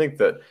so I think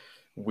that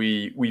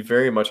we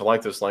very much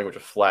like this language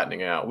of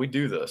flattening out. We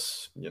do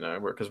this, you know,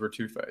 because we're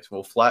two-faced.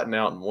 We'll flatten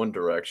out in one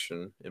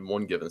direction in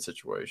one given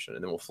situation,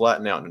 and then we'll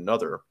flatten out in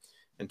another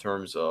in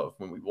terms of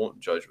when we want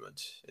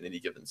judgment in any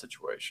given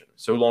situation,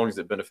 so long as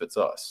it benefits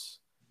us.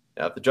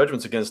 Now, if the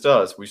judgment's against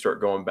us, we start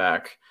going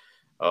back.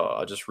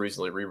 I just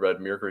recently reread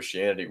Mere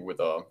Christianity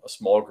with a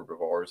small group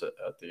of ours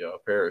at the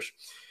parish.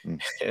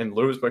 And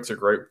Lewis makes a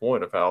great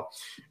point of how,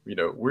 you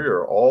know, we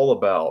are all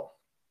about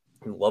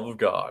the love of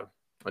God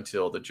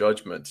until the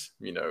judgment,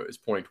 you know, is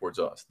pointing towards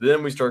us.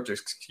 Then we start to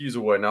excuse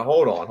away. Now,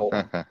 hold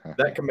on.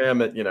 That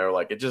commandment, you know,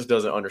 like, it just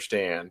doesn't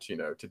understand, you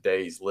know,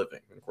 today's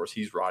living. And of course,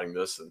 he's writing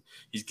this and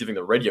he's giving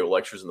the radio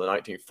lectures in the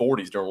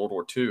 1940s during World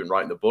War II and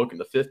writing the book in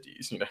the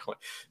 50s. You know, like,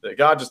 that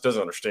God just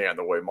doesn't understand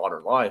the way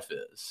modern life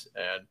is.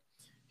 And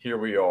here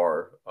we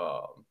are,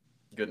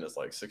 goodness,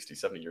 like 60,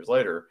 70 years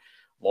later,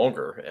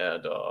 longer.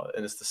 And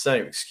it's the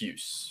same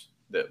excuse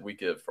that we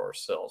give for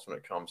ourselves when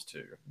it comes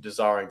to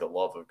desiring the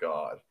love of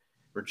God,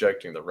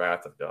 rejecting the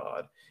wrath of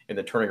God, and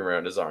then turning around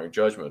and desiring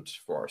judgment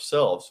for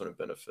ourselves when it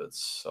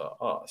benefits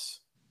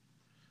us.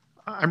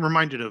 I'm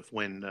reminded of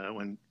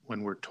when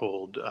we're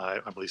told,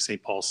 I believe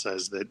St. Paul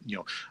says that, you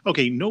know,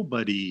 okay,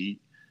 nobody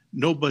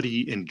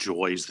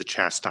enjoys the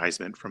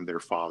chastisement from their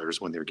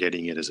fathers when they're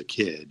getting it as a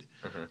kid.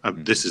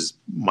 This is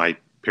my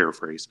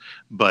paraphrase,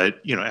 but,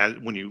 you know,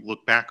 when you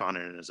look back on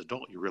it as an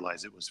adult, you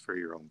realize it was for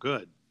your own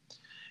good.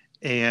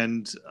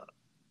 And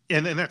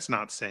that's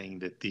not saying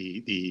that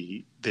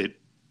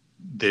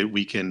that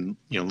we can,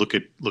 you know, look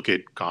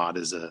at God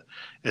as a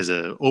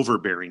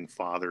overbearing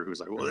father who's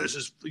like, well, this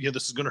is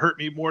going to hurt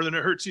me more than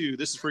it hurts you.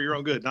 This is for your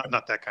own good.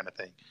 Not that kind of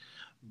thing.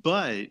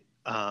 But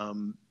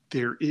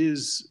there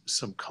is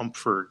some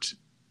comfort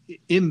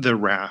in the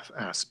wrath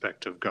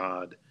aspect of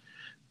God,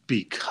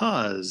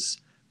 because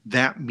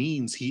that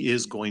means he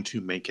is going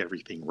to make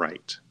everything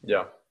right.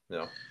 Yeah.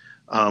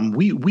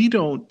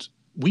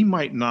 We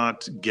might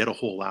not get a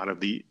whole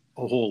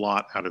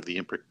lot out of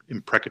the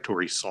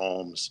imprecatory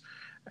Psalms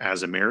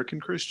as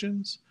American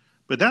Christians,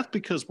 but that's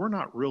because we're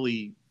not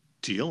really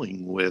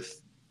dealing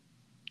with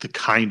the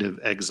kind of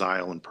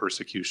exile and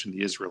persecution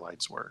the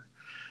Israelites were.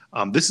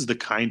 This is the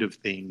kind of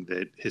thing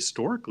that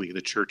historically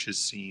the church has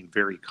seen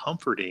very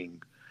comforting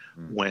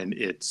when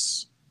it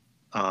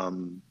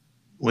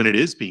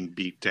is being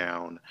beat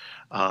down.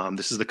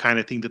 This is the kind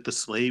of thing that the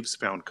slaves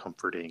found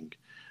comforting.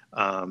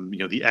 You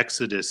know, the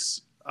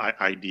Exodus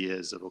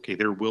ideas of, okay,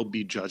 there will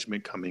be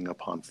judgment coming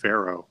upon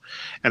Pharaoh.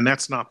 And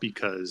that's not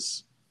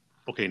because,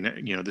 okay,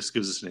 you know, this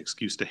gives us an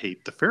excuse to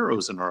hate the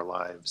pharaohs in our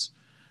lives,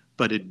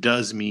 but it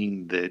does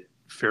mean that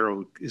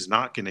Pharaoh is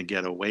not going to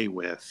get away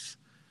with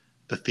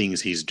the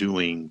things he's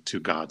doing to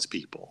God's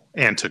people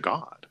and to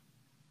God.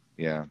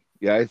 Yeah,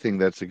 I think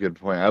that's a good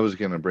point. I was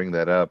going to bring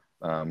that up.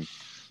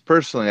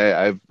 personally,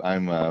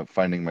 I'm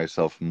finding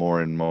myself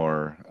more and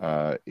more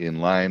in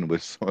line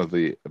with some of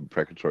the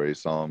imprecatory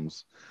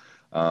psalms,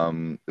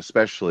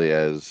 especially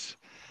as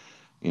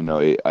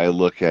I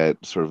look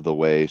at sort of the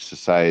way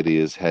society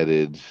is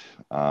headed.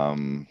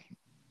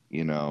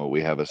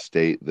 We have a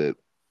state that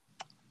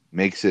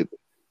makes it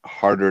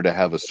harder to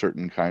have a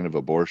certain kind of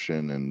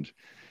abortion,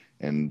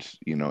 and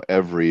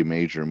every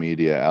major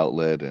media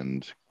outlet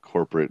and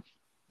corporate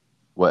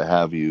what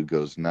have you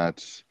goes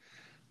nuts.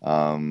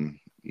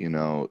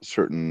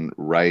 Certain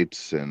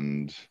rights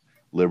and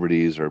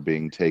liberties are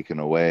being taken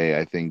away.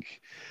 I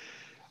think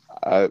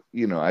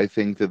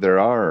that there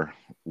are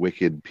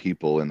wicked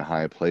people in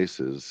high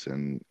places,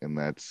 and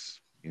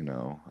that's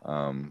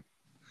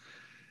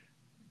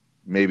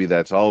maybe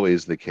that's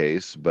always the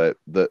case, but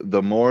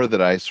the more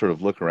that I sort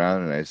of look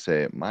around and I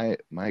say,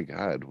 my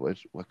God,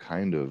 what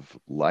kind of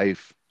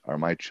life are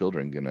my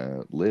children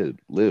gonna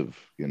live?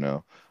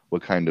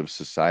 What kind of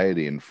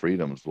society and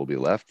freedoms will be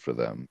left for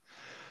them?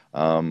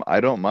 I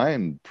don't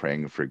mind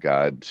praying for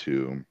God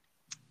to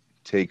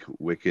take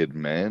wicked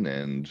men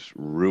and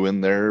ruin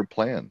their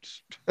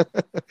plans.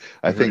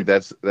 I think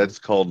that's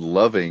called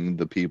loving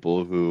the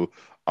people who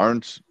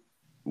aren't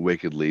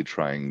wickedly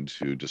trying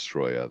to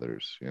destroy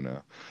others,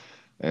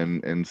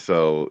 and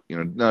so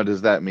now,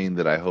 does that mean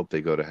that I hope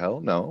they go to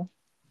hell? No.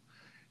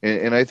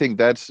 And I think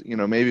that's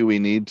maybe we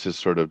need to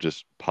sort of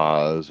just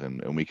pause,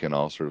 and we can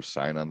all sort of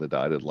sign on the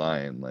dotted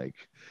line, like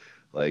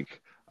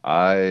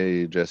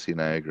I, Jesse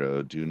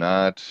Nigro, do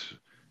not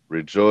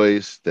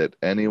rejoice that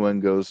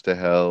anyone goes to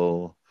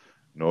hell,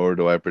 nor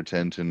do I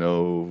pretend to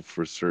know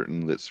for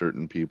certain that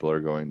certain people are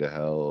going to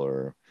hell,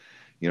 or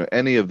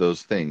any of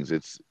those things.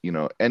 It's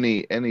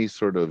any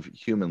sort of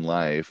human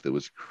life that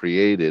was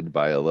created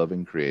by a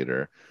loving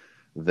creator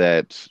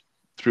that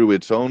through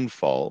its own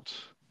fault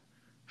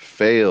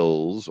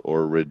fails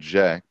or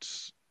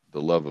rejects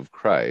the love of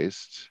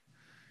Christ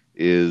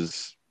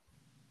it's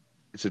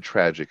a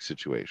tragic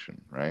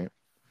situation, right?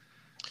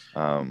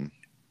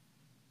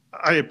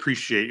 I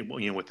appreciate,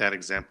 with that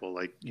example,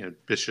 like,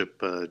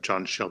 Bishop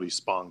John Shelby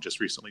Spong just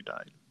recently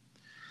died.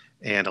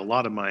 And a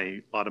lot of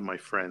my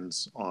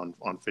friends on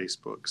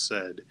Facebook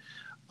said,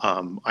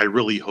 I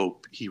really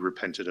hope he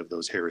repented of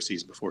those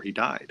heresies before he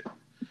died.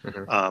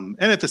 And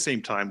at the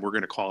same time, we're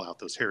going to call out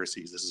those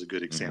heresies. This is a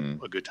good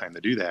example, a good time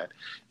to do that.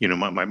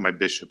 My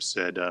bishop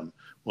said,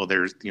 well,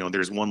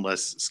 there's one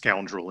less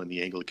scoundrel in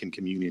the Anglican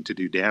communion to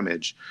do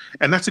damage,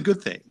 and that's a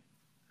good thing.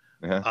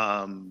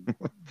 Yeah.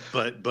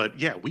 But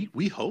yeah,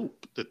 we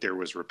hope that there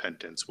was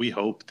repentance. We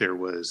hope there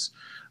was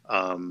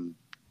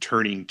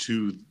turning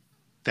to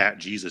that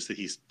Jesus that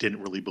he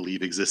didn't really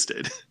believe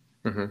existed.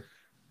 Not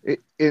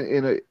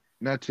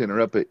to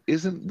interrupt, but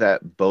isn't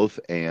that both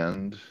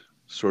and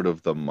sort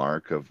of the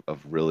mark of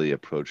really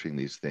approaching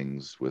these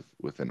things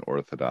with an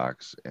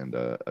orthodox and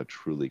a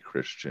truly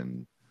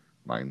Christian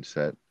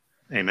mindset?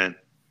 Amen.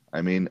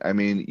 I mean,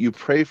 you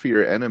pray for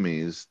your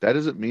enemies. That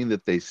doesn't mean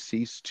that they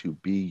cease to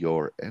be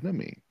your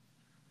enemy,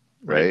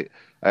 right?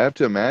 I have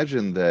to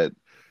imagine that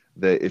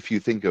if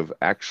you think of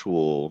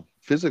actual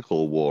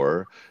physical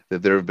war,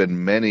 that there have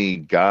been many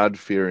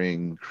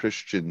God-fearing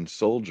Christian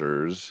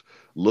soldiers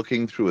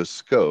looking through a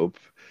scope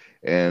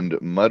and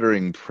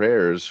muttering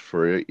prayers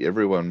for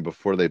everyone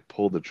before they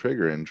pulled the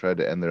trigger and tried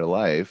to end their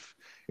life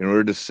in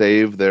order to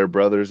save their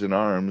brothers in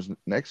arms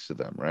next to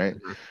them, right?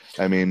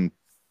 I mean,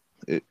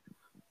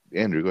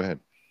 Andrew, go ahead.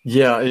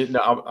 Yeah,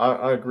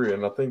 I agree.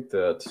 And I think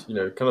that,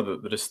 kind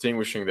of the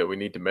distinguishing that we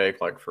need to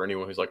make, like for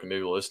anyone who's like a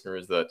new listener,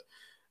 is that,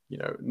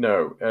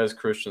 no, as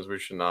Christians, we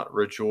should not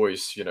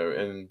rejoice,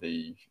 in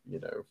the,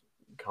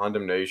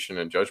 condemnation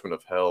and judgment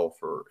of hell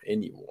for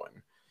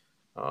anyone.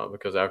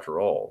 Because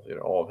after all,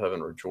 all of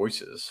heaven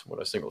rejoices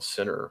when a single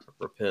sinner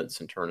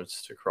repents and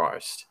turns to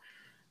Christ.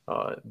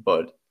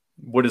 But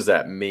what does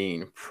that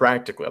mean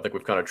practically? I think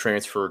we've kind of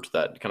transferred to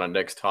that kind of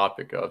next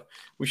topic of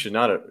we should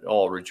not at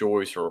all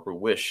rejoice or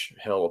wish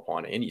hell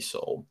upon any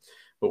soul,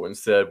 but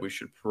instead we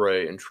should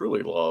pray and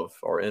truly love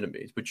our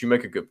enemies. But you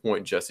make a good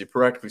point, Jesse.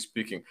 Practically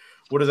speaking,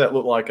 what does that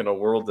look like in a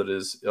world that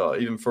is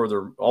even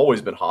further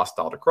always been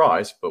hostile to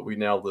Christ, but we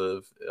now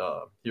live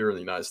here in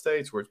the United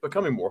States where it's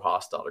becoming more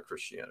hostile to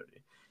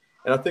Christianity?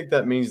 And I think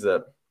that means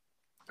that,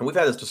 and we've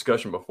had this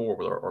discussion before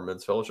with our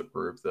men's fellowship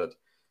group, that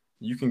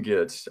you can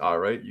get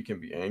irate, you can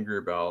be angry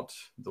about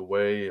the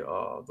way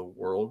the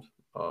world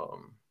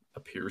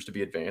appears to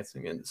be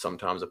advancing and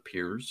sometimes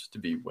appears to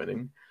be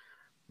winning,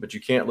 but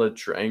you can't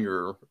let your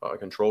anger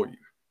control you.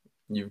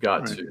 You've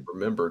got to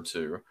remember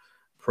to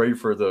pray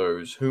for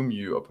those whom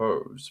you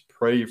oppose,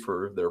 pray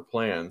for their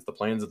plans, the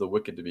plans of the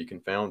wicked to be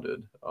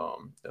confounded,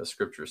 as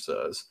Scripture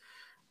says,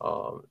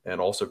 and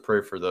also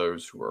pray for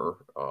those who are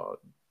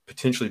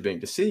potentially being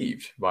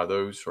deceived by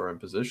those who are in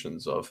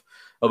positions of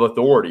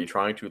authority,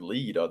 trying to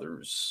lead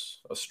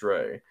others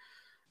astray.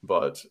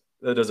 But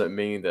that doesn't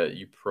mean that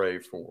you pray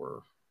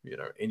for,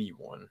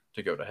 anyone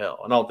to go to hell.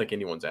 And I don't think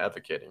anyone's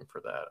advocating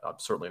for that. I'm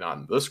certainly not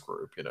in this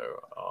group,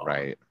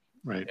 Right.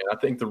 And I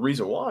think the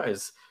reason why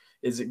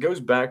is it goes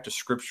back to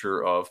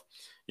Scripture of,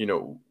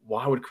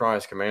 why would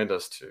Christ command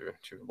us to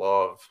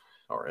love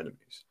our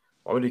enemies?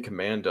 Why would he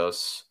command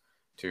us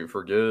to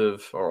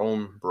forgive our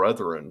own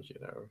brethren,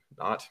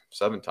 not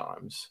 7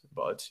 times,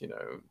 but,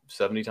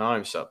 70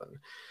 times 7?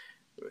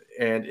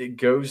 And it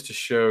goes to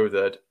show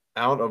that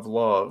out of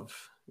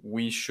love,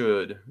 we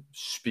should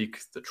speak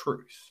the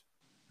truth,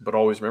 but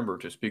always remember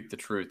to speak the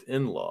truth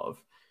in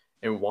love.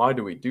 And why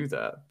do we do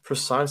that?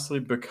 Precisely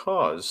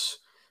because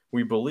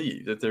we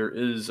believe that there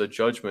is a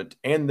judgment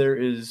and there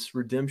is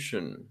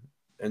redemption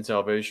and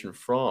salvation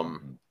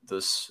from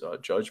this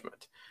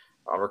judgment.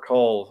 I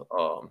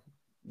recall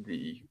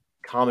the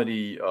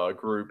comedy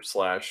group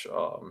slash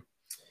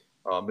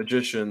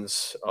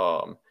magicians,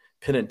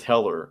 Penn and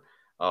Teller.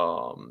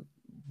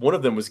 One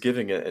of them was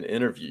giving an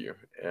interview,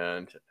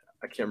 and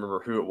I can't remember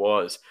who it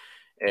was.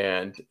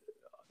 And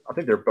I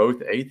think they're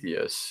both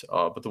atheists,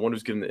 but the one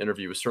who's giving the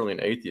interview was certainly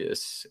an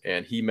atheist.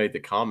 And he made the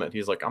comment,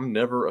 he's like, I'm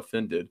never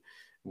offended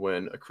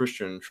when a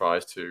Christian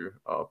tries to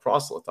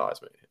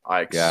proselytize me.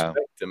 I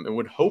expect them and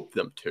would hope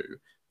them to,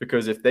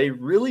 because if they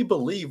really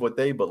believe what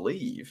they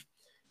believe,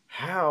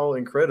 how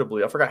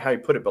incredibly, I forgot how he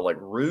put it, but like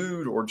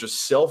rude or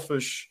just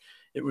selfish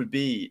it would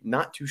be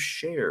not to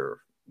share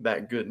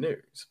that good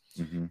news.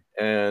 Mm-hmm.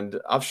 And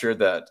I've shared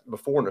that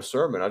before in a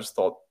sermon. I just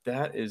thought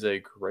that is a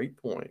great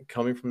point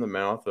coming from the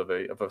mouth of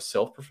a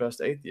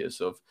self-professed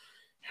atheist, of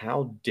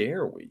how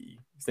dare we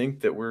think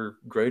that we're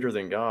greater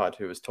than God,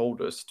 who has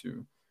told us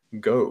to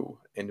go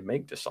and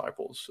make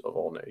disciples of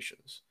all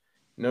nations.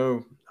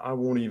 No, I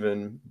won't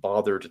even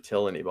bother to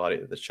tell anybody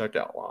at the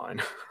checkout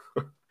line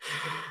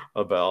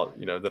about,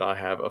 that I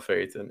have a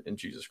faith in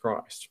Jesus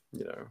Christ,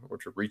 or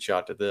to reach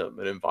out to them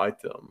and invite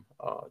them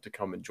to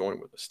come and join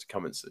with us, to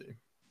come and see.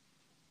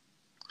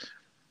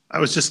 I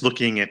was just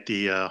looking at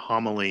the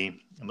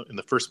homily in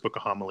the first book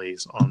of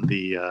homilies on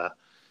the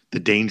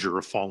danger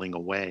of falling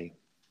away,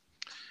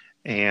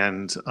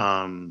 and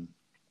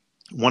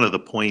one of the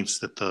points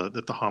that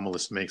the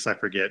homilist makes, I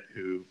forget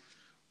who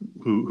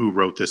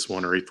wrote this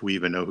one, or if we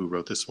even know who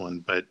wrote this one,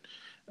 but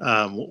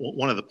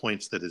one of the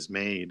points that is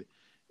made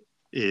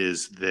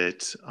is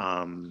that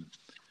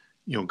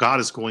God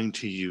is going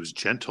to use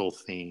gentle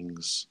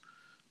things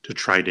to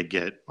try to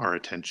get our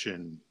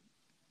attention.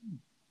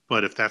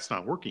 But if that's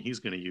not working, he's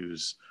going to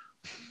use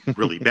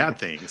really bad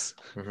things.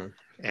 Mm-hmm.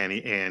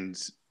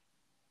 And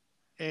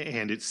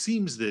it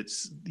seems that,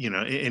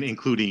 and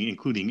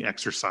including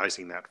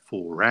exercising that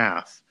full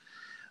wrath.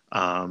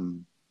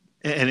 And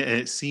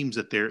it seems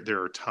that there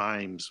are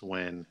times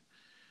when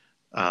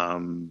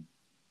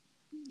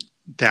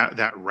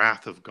that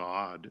wrath of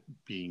God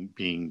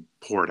being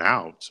poured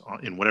out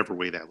in whatever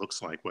way that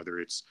looks like, whether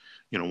it's,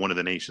 one of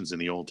the nations in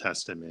the Old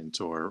Testament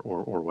or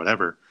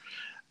whatever,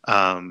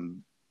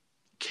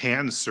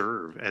 can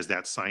serve as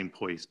that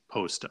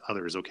signpost to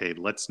others. Okay,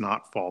 let's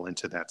not fall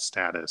into that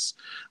status.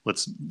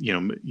 Let's,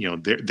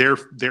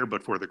 there,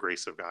 but for the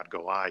grace of God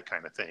go I,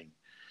 kind of thing.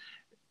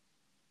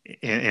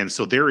 And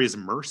so there is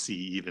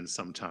mercy even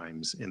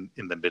sometimes in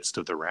the midst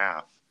of the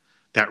wrath.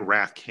 That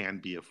wrath can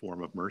be a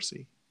form of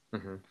mercy.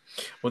 Mm-hmm.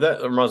 Well,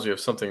 that reminds me of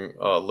something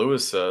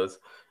Lewis says,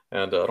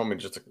 and I don't mean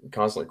just to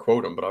constantly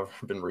quote him, but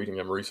I've been reading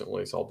him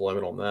recently, so I'll blame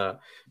it on that.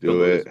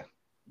 Do it.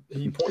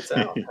 He points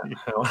out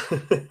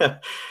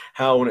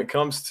how when it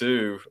comes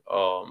to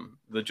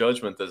the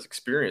judgment that's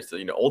experienced,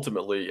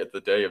 ultimately at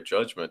the day of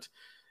judgment,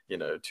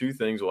 2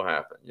 things will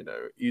happen.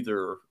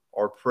 Either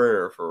our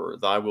prayer for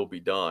thy will be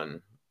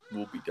done,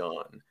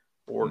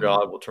 or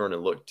God will turn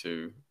and look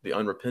to the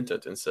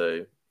unrepentant and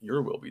say,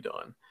 your will be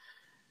done.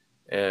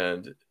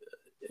 And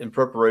in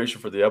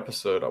preparation for the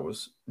episode, I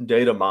was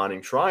data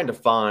mining, trying to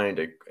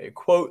find a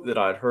quote that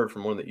I'd heard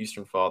from one of the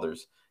Eastern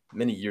Fathers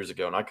many years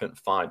ago, and I couldn't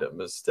find it.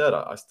 Instead,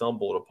 I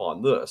stumbled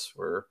upon this,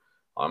 where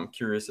I'm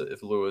curious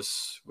if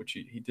Lewis, which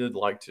he did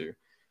like to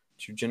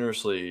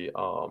generously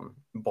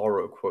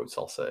borrow quotes,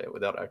 I'll say,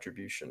 without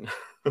attribution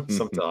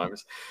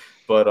sometimes.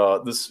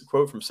 But this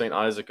quote from St.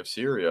 Isaac of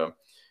Syria,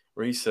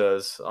 where he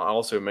says, I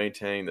also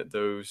maintain that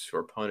those who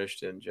are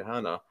punished in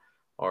Gehenna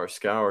are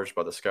scourged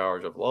by the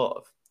scourge of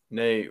love.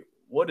 Nay,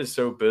 what is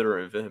so bitter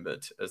and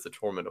vehement as the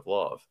torment of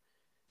love?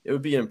 It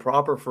would be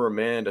improper for a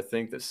man to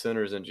think that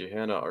sinners in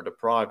Gehenna are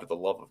deprived of the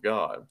love of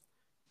God.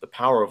 The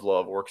power of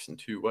love works in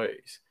 2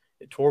 ways.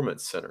 It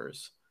torments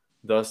sinners.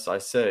 Thus I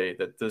say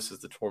that this is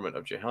the torment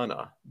of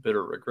Gehenna,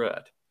 bitter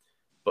regret.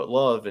 But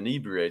love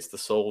inebriates the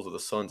souls of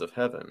the sons of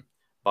heaven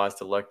by its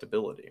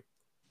delectability.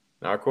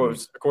 Now, of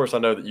course, I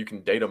know that you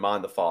can data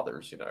mine the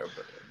fathers,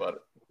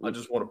 but I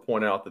just want to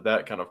point out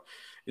that kind of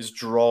is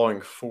drawing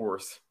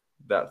forth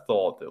that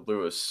thought that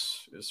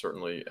Lewis is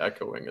certainly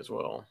echoing as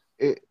well.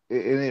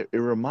 It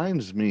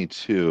reminds me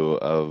too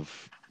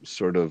of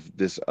sort of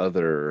this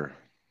other,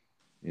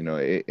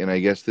 and I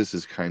guess this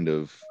is kind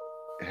of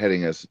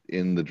heading us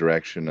in the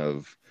direction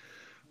of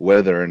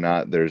whether or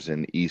not there's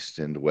an East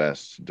and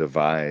West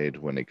divide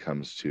when it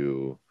comes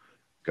to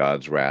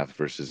God's wrath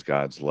versus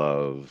God's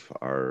love,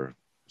 our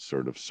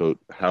sort of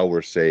how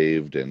we're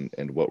saved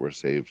and what we're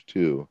saved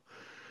to.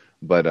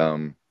 But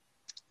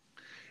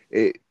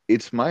it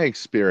it's my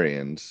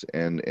experience,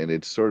 and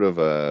it's sort of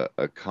a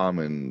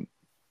common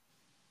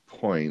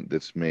point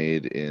that's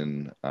made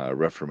in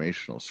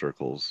reformational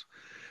circles,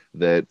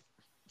 that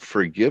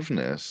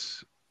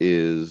forgiveness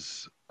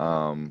is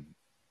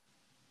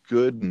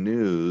good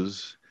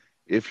news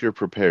if you're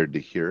prepared to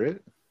hear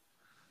it.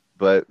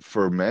 But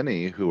for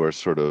many who are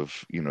sort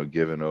of,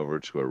 given over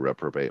to a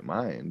reprobate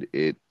mind,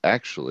 it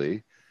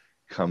actually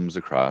comes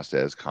across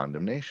as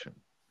condemnation.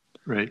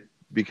 Right.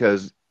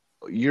 Because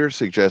you're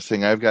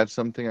suggesting I've got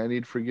something I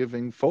need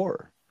forgiving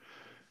for,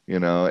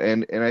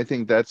 and I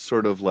think that's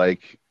sort of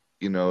like,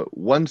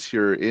 once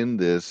you're in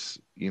this,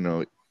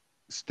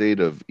 state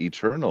of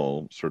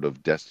eternal sort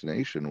of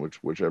destination,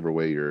 whichever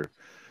way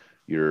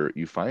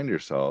you find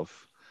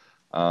yourself,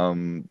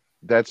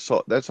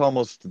 that's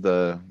almost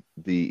the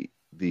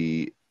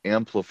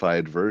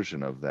amplified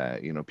version of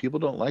that. People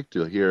don't like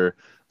to hear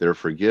they're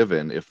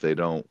forgiven if they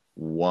don't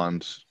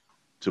want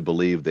to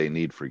believe they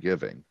need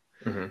forgiving.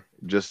 Mm-hmm.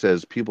 Just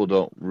as people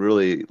don't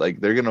really like,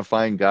 they're going to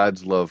find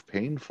God's love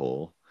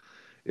painful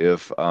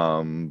if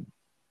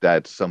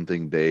that's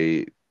something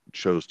they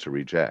chose to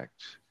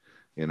reject.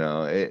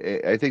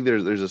 I think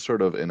there's a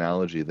sort of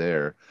analogy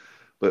there,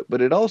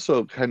 but it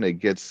also kind of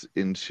gets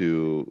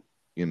into,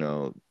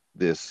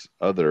 this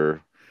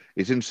other.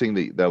 It's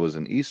interesting that was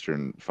an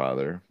Eastern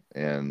father,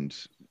 and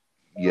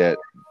yet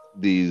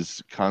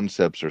these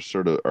concepts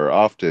are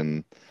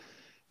often,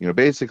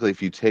 basically,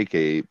 if you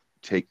take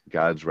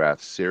God's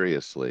wrath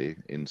seriously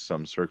in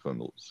some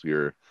circles,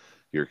 you're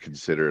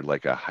considered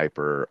like a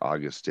hyper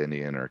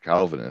Augustinian or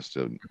Calvinist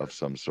of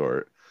some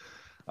sort.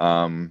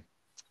 And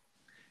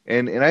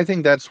I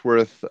think that's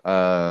worth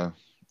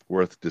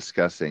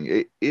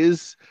discussing.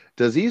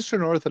 Does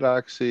Eastern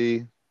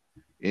Orthodoxy,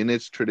 in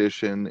its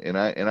tradition, and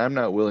I'm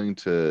not willing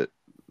to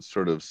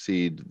sort of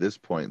cede this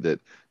point that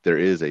there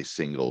is a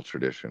single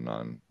tradition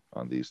on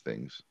these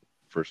things,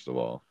 first of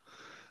all,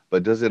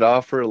 but does it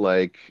offer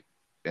like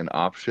an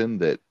option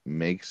that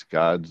mutes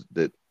God's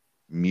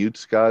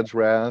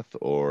wrath,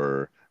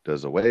 or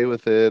does away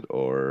with it?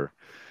 Or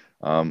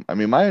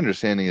my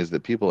understanding is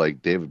that people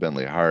like David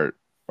Bentley Hart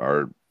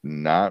are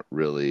not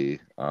really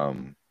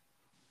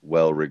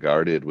well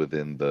regarded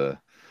within the,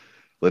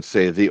 let's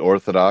say, the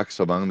Orthodox,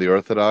 among the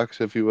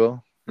Orthodox, if you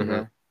will.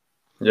 Mm-hmm.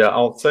 Yeah,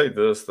 I'll say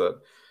this, that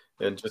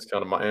in just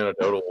kind of my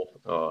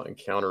anecdotal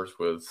encounters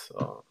with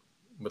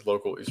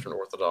local Eastern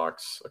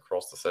Orthodox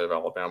across the state of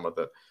Alabama,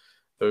 that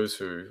those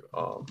who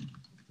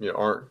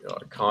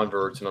aren't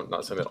converts, and I'm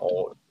not saying that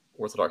all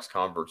Orthodox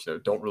converts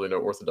don't really know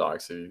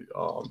Orthodoxy,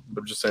 but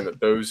I'm just saying that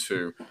those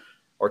who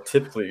are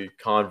typically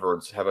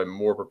converts have a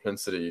more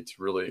propensity to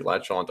really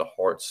latch on to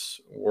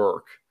Hart's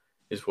work,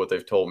 is what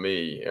they've told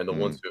me. And the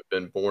ones who have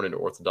been born into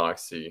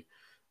Orthodoxy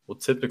will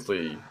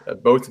typically,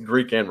 both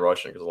Greek and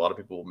Russian, because a lot of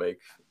people make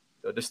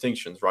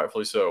distinctions,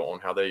 rightfully so, on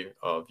how they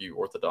view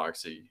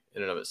Orthodoxy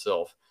in and of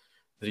itself,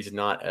 that he's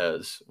not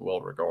as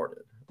well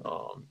regarded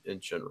in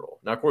general.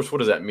 Now, of course, what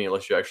does that mean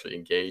unless you actually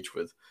engage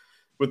with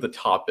the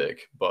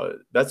topic? But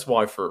that's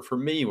why for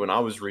me, when I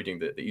was reading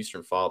the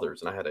Eastern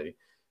Fathers, and I had a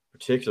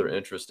particular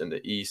interest in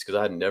the East, because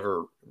I had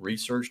never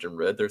researched and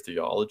read their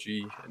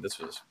theology, and this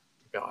was,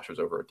 it was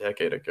over a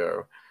decade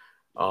ago.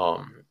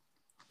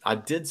 I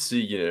did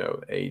see,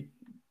 a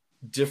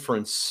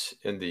difference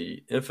in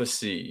the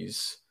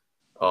emphases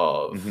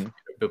of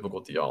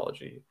biblical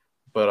theology,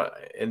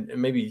 but and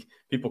maybe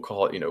people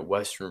call it,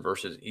 Western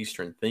versus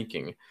Eastern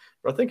thinking,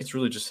 but I think it's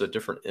really just a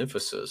different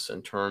emphasis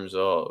in terms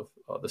of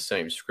the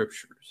same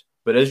scriptures.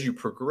 But as you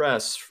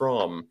progress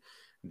from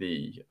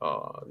the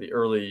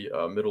early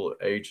Middle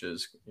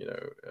Ages,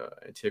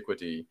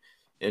 antiquity,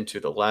 into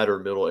the latter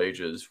Middle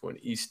Ages, when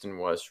East and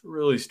West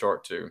really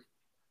start to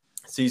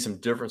see some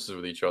differences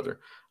with each other,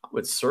 I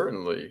would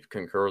certainly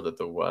concur that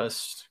the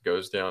West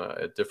goes down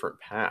a different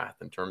path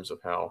in terms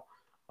of how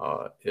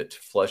it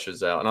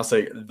fleshes out. And I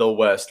say the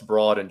West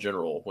broad in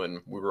general,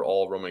 when we were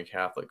all Roman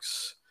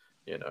Catholics,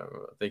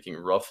 thinking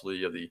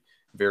roughly of the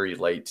very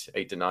late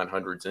 800s to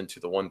 900s into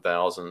the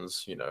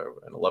 1000s,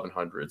 and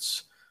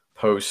 1100s,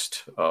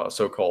 post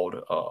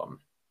so-called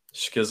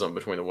schism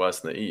between the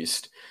West and the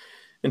East,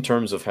 in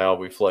terms of how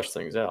we flesh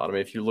things out. I mean,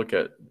 if you look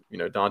at,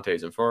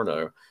 Dante's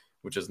Inferno,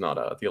 which is not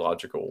a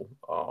theological,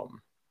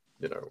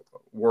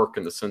 work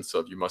in the sense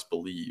of you must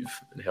believe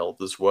in hell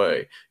this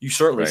way, you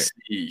certainly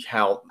see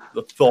how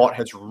the thought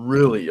has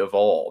really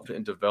evolved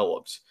and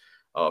developed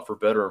for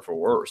better and for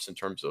worse in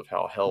terms of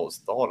how hell is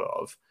thought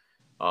of.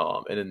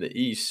 And in the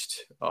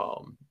East,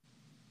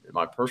 in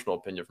my personal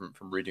opinion,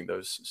 from reading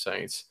those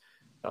saints,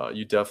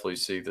 you definitely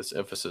see this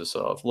emphasis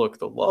of, look,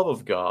 the love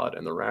of God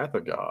and the wrath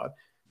of God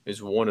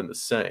is one and the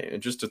same.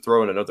 And just to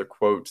throw in another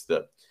quote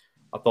that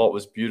I thought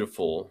was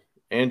beautiful,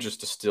 and just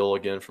to steal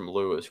again from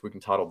Lewis, we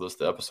can title this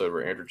the episode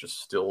where Andrew just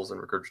steals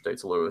and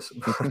regurgitates Lewis.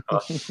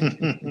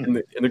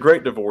 in the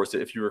Great Divorce,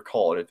 if you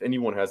recall, and if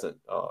anyone hasn't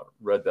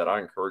read that,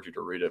 I encourage you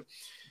to read it.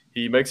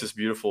 He makes this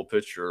beautiful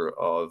picture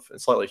of, and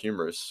slightly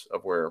humorous,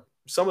 of where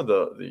some of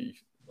the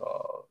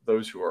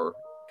those who are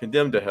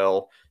condemned to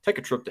hell take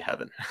a trip to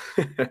heaven.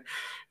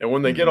 And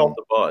when they get off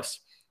the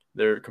bus,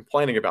 they're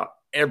complaining about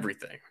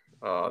everything.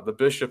 The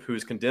bishop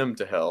who's condemned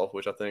to hell,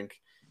 which I think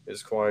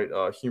is quite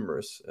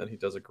humorous, and he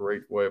does a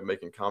great way of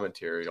making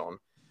commentary on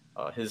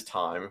his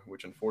time,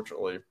 which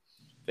unfortunately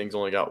things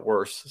only got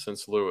worse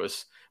since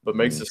Lewis, but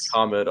makes this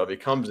comment of he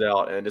comes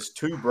out and it's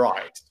too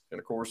bright. And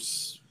of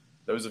course,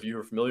 those of you who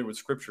are familiar with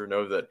Scripture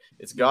know that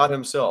it's God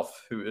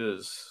Himself who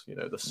is,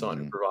 the sun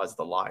who provides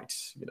the light,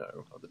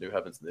 of the new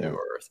heavens and the new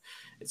earth.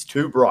 It's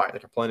too bright. They're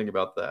complaining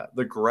about that.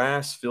 The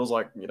grass feels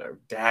like,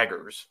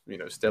 daggers,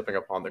 stepping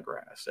upon the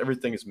grass.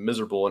 Everything is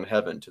miserable in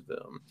heaven to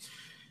them.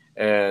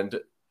 And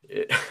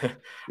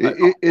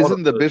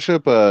isn't the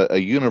bishop a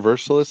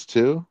universalist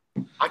too?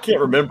 I can't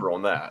remember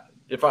on that.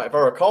 If I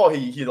recall,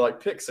 he like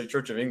picks a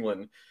Church of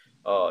England,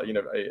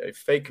 a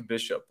fake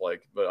bishop,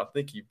 but I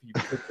think he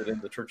puts it in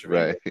the Church of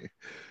England.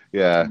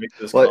 Yeah. To make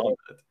this comment.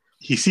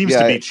 He seems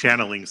to be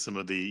channeling some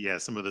of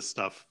the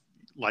stuff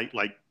like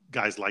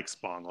guys like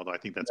Spong, although I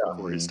think that's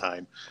before his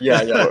time.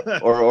 Yeah.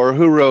 or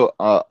who wrote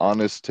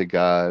Honest to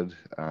God?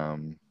 That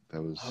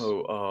was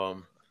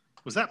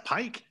was that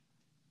Pike?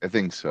 I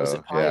think so. Was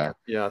it Pike?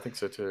 Yeah, I think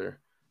so too.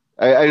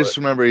 I just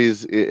remember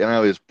and I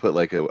always put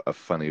like a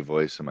funny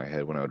voice in my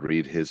head when I would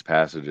read his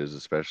passages,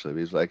 especially.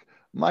 He's like,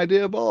 "My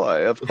dear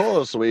boy, of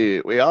course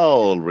we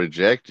all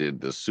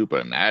rejected the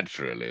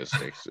supernaturalists.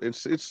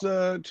 It's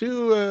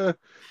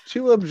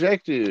too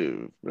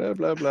objective, blah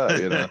blah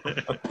blah."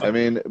 I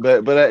mean,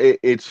 but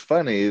it's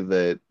funny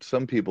that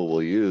some people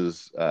will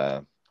use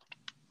that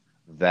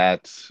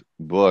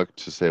book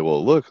to say,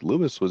 "Well, look,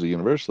 Lewis was a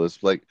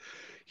universalist." Like,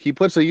 he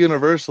puts a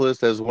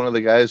universalist as one of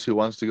the guys who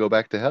wants to go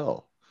back to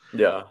hell.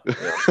 Yeah.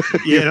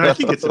 And I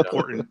think it's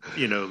important,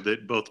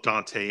 that both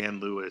Dante and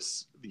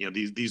Lewis,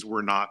 these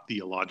were not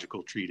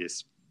theological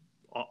treatise.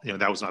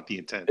 That was not the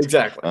intent.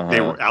 Exactly.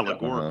 They were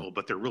allegorical,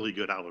 but they're really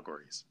good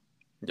allegories.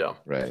 Yeah.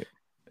 Right.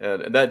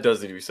 And that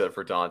does need to be said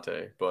for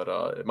Dante.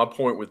 But my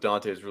point with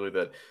Dante is really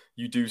that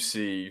you do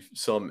see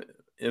some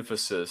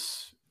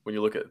emphasis when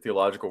you look at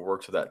theological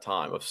works of that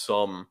time of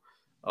some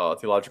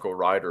theological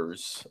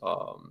writers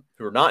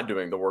who are not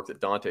doing the work that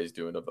Dante is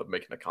doing of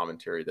making a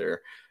commentary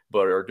there,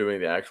 but are doing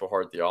the actual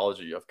hard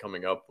theology of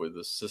coming up with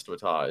a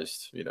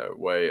systematized,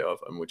 way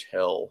in which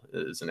hell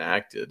is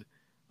enacted,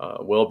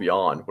 well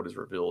beyond what is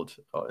revealed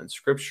in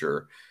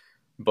Scripture.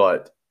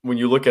 But when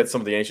you look at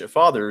some of the ancient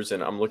fathers,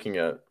 and I'm looking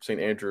at St.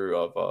 Andrew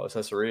of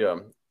Caesarea,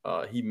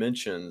 he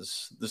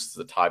mentions, this is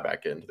a tie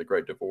back into the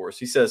Great Divorce.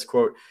 He says,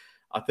 quote,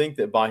 "I think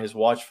that by his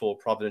watchful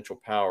providential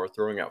power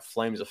throwing out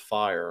flames of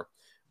fire,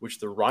 which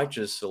the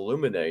righteous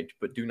illuminate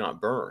but do not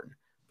burn,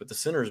 but the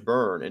sinners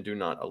burn and do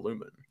not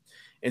illumine."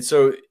 And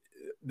so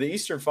the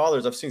Eastern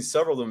Fathers, I've seen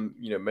several of them,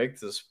 make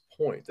this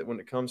point that when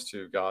it comes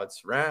to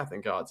God's wrath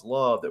and God's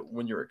love, that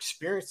when you're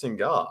experiencing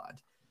God,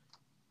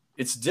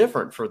 it's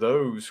different for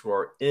those who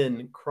are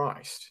in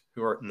Christ,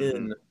 who are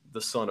in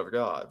the Son of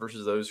God,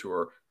 versus those who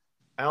are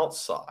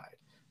outside.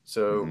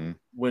 So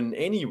when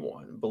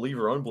anyone,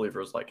 believer or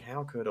unbeliever, is like,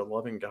 how could a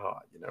loving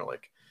God,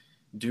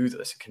 do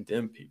this,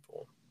 condemn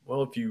people?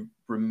 Well, if you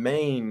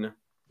remain,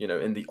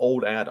 in the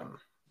old Adam,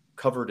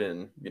 covered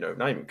in,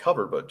 not even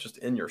covered, but just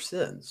in your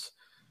sins,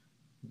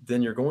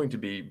 then you're going to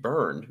be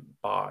burned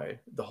by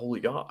the holy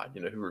God,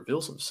 who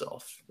reveals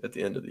himself at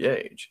the end of the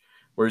age.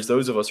 Whereas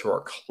those of us who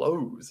are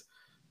clothed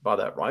by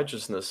that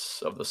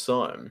righteousness of the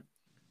Son,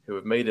 who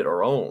have made it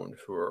our own,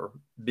 who are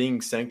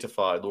being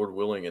sanctified, Lord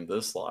willing, in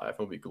this life, and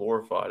will be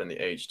glorified in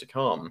the age to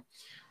come,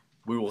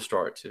 we will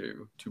start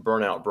to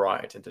burn out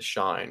bright and to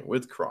shine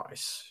with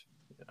Christ.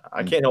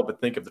 I can't help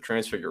but think of the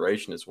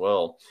Transfiguration as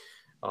well.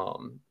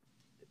 And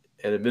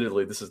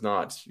admittedly, this is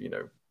not,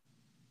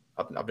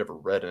 I've never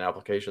read an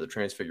application of the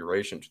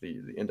Transfiguration to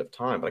the end of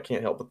time, but I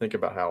can't help but think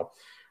about how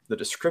the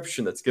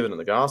description that's given in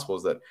the Gospel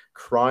is that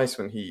Christ,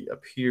 when he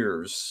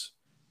appears,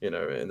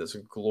 in this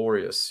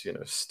glorious,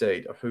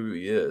 state of who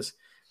he is,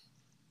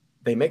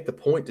 they make the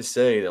point to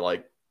say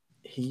that,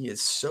 he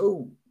is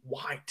so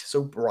white,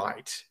 so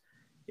bright.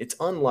 It's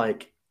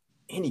unlike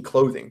any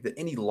clothing that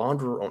any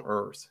launderer on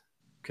earth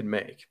could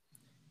make.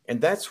 And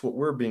that's what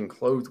we're being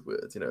clothed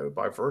with,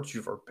 by virtue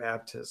of our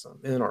baptism,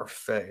 in our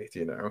faith,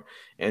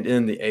 and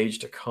in the age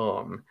to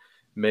come,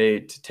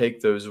 made to take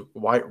those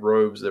white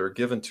robes that are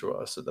given to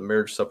us at the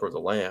marriage supper of the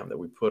Lamb that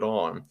we put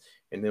on.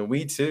 And then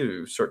we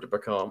too start to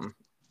become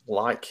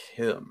like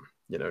him,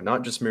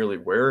 not just merely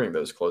wearing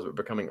those clothes, but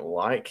becoming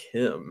like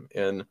him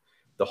in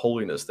the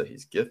holiness that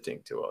he's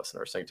gifting to us in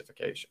our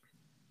sanctification.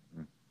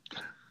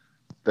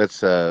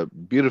 That's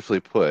beautifully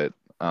put.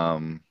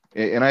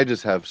 And I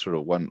just have sort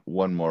of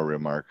one more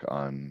remark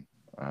on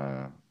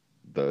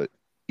the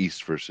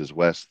East versus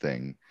West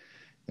thing,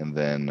 and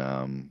then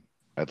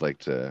I'd like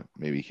to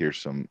maybe hear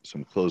some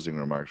closing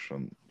remarks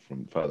from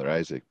Father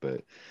Isaac.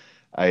 But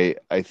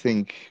I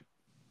think,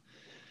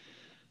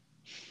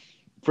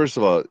 first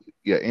of all,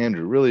 yeah,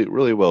 Andrew, really,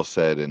 really well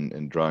said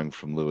in drawing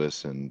from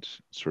Lewis and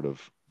sort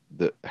of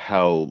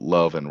how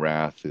love and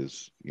wrath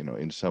is,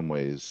 in some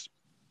ways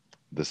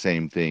the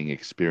same thing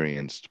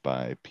experienced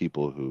by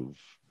people who've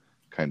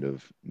kind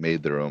of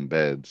made their own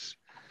beds.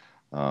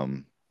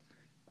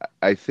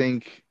 I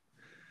think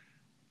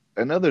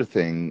another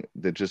thing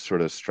that just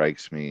sort of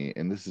strikes me,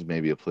 and this is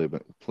maybe a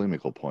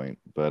polemical point,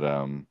 but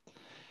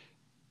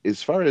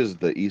as far as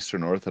the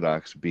Eastern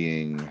Orthodox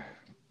being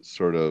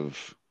sort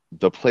of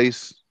the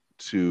place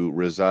to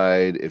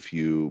reside if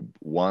you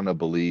want to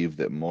believe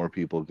that more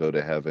people go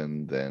to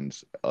heaven than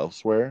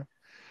elsewhere,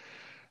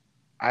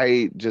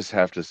 I just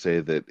have to say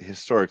that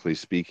historically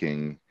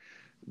speaking,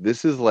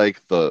 this is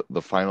like the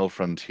final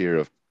frontier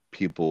of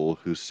people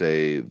who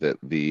say that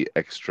the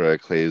extra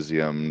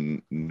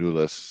ecclesiam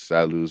nullus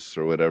salus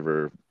or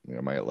whatever,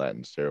 my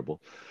Latin's terrible,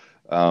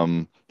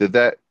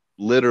 that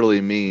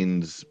literally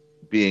means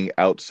being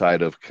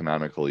outside of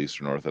canonical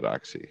Eastern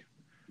Orthodoxy,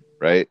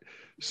 right?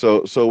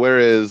 So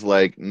whereas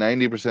like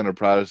 90% of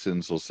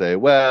Protestants will say,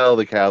 well,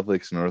 the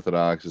Catholics and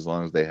Orthodox, as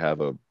long as they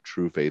have a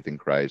true faith in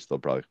Christ,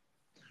 they'll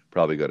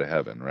probably go to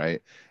heaven,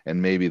 right?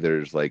 And maybe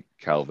there's like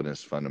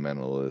Calvinist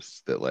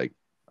fundamentalists that, like,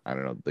 I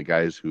don't know, the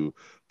guys who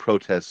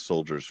protest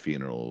soldiers'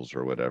 funerals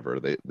or whatever,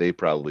 they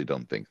probably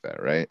don't think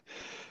that, right?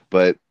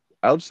 But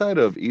outside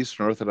of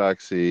Eastern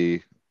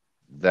Orthodoxy,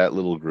 that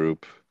little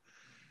group,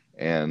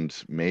 and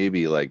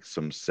maybe like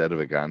some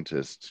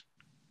sedevacantist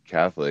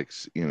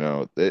Catholics,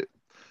 that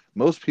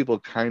most people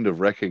kind of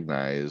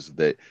recognize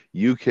that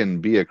you can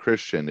be a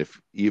Christian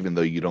even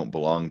though you don't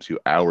belong to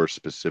our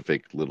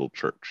specific little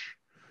church,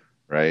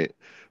 right?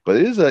 But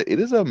it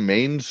is a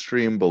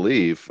mainstream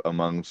belief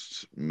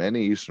amongst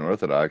many Eastern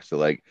Orthodox that,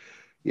 like,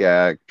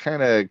 yeah,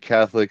 kind of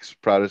Catholics,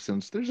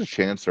 Protestants, there's a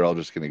chance they're all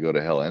just going to go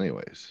to hell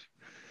anyways.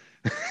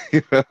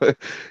 You know?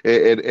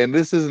 And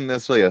this isn't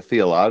necessarily a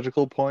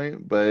theological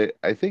point, but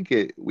I think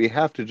we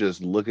have to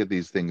just look at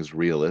these things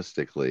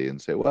realistically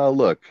and say, well,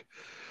 look,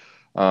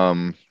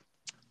 um,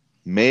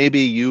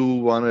 maybe you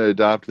want to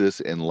adopt this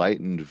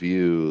enlightened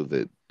view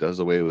that does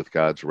away with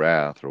God's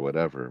wrath or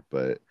whatever,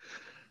 but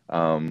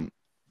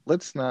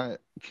let's not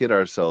kid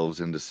ourselves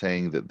into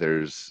saying that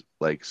there's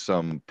like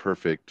some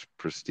perfect,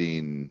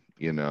 pristine,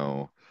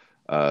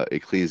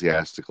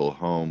 ecclesiastical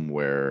home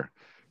where,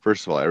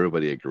 first of all,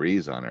 everybody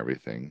agrees on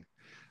everything.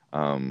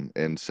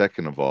 And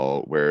second of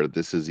all, where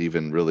this is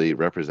even really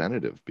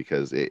representative,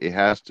 because it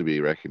has to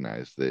be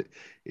recognized that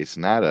it's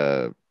not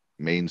a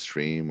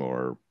mainstream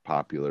or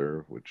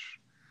popular, which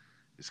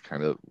is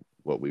kind of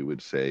what we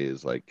would say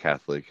is like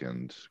Catholic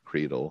and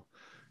creedal,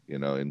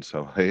 in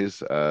some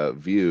ways,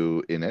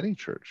 view in any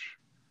church.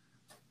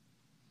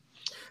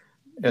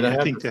 And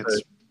I think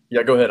that's.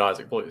 Yeah, go ahead,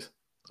 Isaac, please.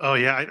 Oh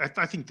yeah,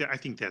 I think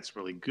that's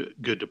really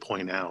good to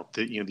point out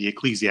that the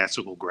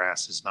ecclesiastical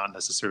grass is not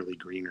necessarily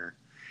greener,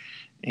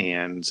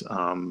 and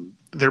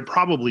there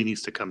probably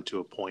needs to come to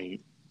a point,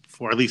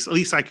 for at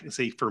least I can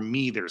say for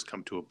me, there's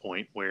come to a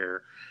point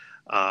where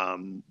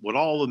with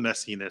all the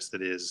messiness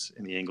that is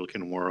in the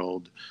Anglican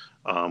world,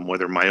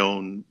 whether my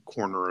own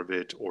corner of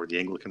it or the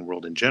Anglican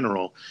world in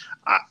general,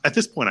 at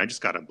this point I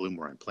just got to bloom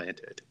where I'm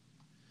planted,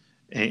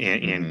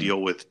 and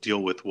deal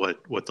with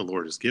what the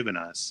Lord has given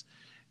us.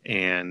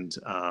 And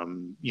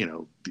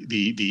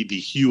the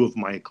hue of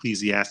my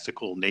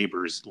ecclesiastical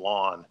neighbor's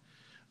lawn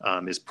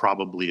is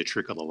probably a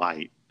trick of the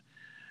light,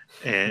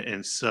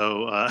 and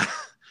so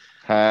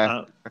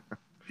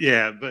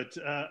yeah. But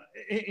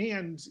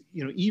and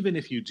even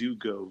if you do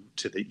go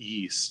to the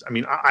east, I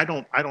mean, I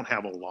don't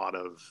have a lot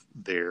of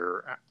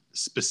their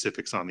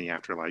specifics on the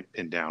afterlife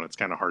pinned down. It's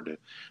kind of hard to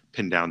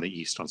pin down the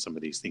east on some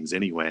of these things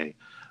anyway.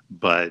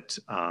 But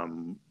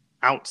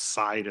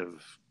outside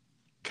of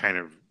kind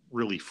of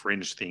really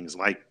fringe things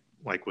like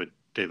what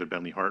David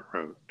Bentley Hart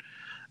wrote,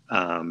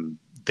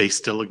 they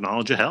still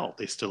acknowledge a hell.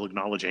 They still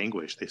acknowledge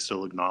anguish. They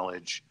still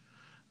acknowledge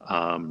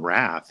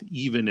wrath,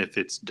 even if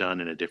it's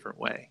done in a different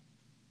way.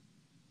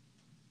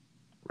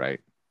 Right.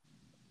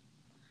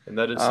 And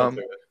that is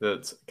something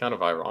that's kind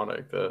of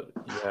ironic, that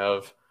you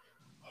have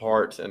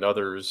Hart and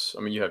others.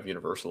 I mean, you have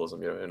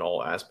universalism, in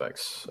all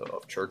aspects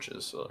of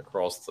churches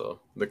across the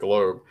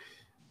globe,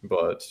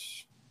 but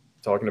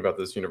talking about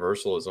this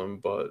universalism,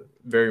 but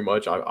very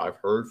much I've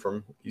heard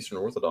from Eastern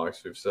Orthodox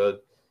who've said,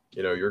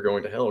 you're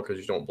going to hell because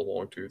you don't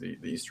belong to the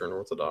Eastern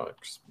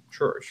Orthodox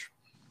Church.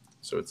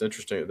 So it's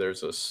interesting that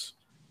there's this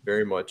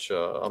very much, I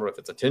don't know if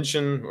it's a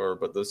tension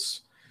but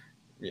this,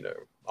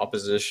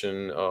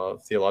 opposition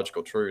of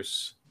theological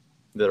truths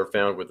that are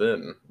found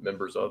within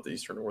members of the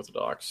Eastern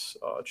Orthodox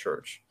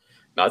Church.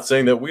 Not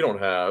saying that we don't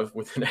have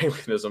within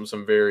Anglicanism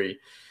some very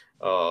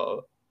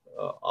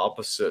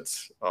opposite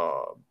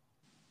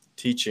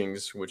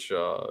teachings, which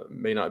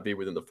may not be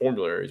within the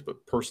formularies,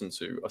 but persons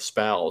who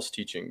espouse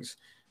teachings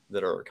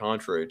that are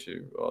contrary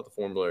to the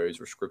formularies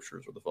or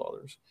scriptures or the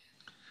fathers.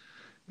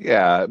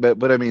 Yeah,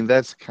 but I mean,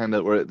 that's kind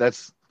of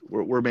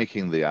where we're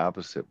making the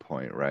opposite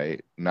point,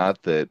 right?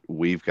 Not that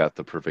we've got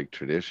the perfect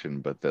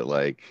tradition, but that,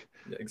 like,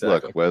 exactly.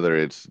 Look, whether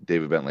it's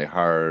David Bentley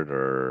Hart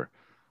or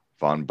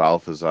von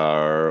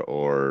Balthasar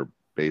or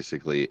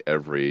basically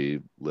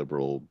every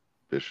liberal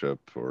bishop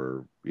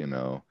or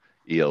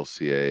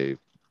ELCA,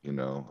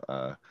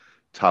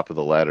 top of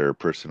the ladder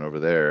person over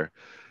there,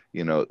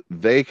 you know,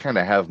 they kind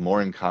of have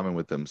more in common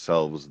with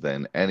themselves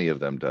than any of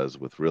them does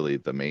with really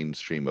the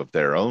mainstream of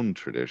their own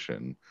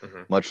tradition,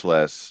 much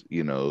less,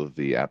 you know,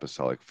 the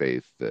apostolic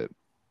faith that,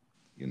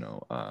 you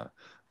know,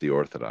 the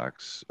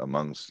Orthodox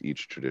amongst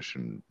each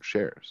tradition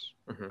shares.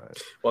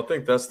 Well, I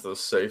think that's the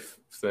safe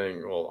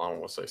thing. Well, I don't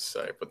want to say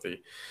safe, but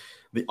the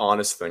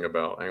honest thing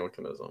about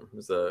Anglicanism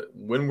is that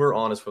when we're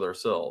honest with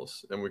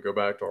ourselves and we go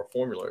back to our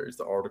formularies,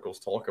 the articles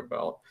talk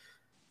about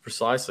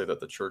precisely that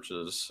the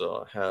churches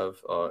have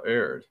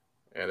erred,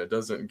 and it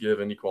doesn't give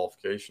any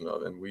qualification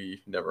of, and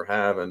we never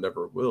have and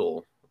never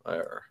will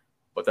err.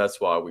 But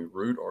that's why we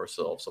root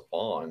ourselves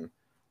upon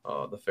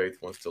the faith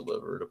once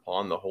delivered,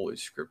 upon the Holy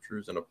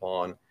Scriptures, and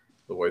upon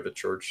the way the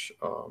church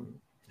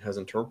has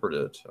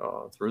interpreted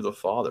through the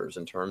fathers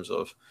in terms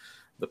of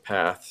the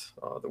path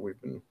that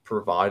we've been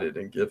provided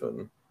and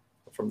given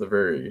from the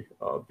very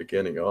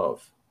beginning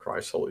of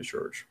Christ's Holy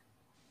Church.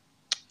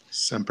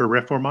 Semper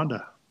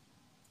Reformanda.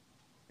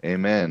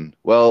 Amen.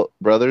 Well,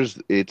 brothers,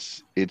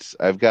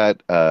 I've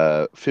got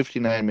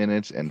 59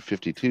 minutes and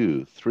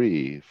 52,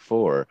 3,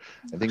 4.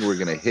 I think we're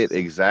going to hit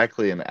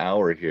exactly an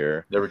hour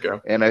here. There we go.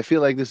 And I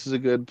feel like this is a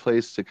good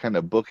place to kind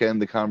of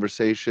bookend the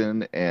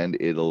conversation, and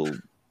it'll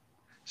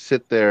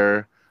sit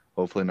there,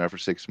 hopefully not for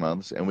 6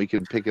 months, and we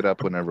can pick it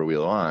up whenever we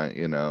want,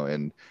 you know,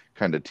 and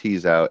kind of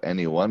tease out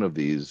any one of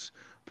these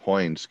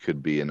points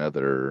could be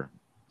another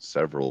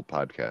several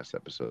podcast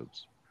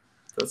episodes.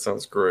 That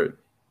sounds great.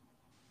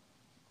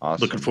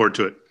 Awesome. Looking forward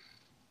to it.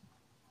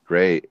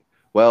 Great.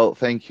 Well,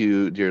 thank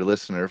you, dear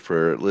listener,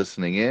 for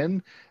listening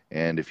in.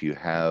 And if you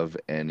have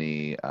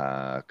any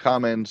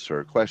comments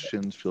or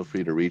questions, feel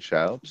free to reach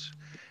out.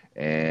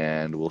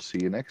 And we'll see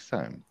you next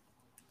time.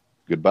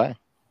 Goodbye.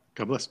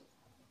 God bless.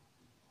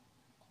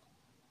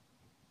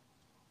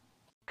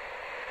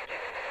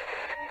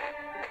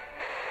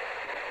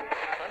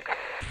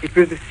 It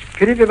was the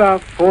spirit of our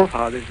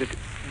forefathers that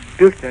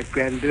built that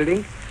grand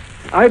building.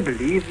 I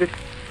believe that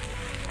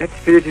that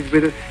spirit is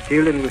with us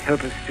still and will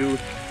help us to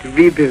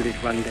rebuild it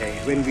one day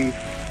when we've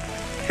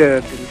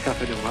served and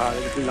suffered a while, a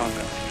little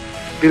longer.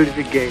 Build it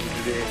again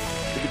to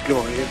the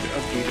glory of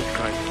Jesus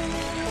Christ.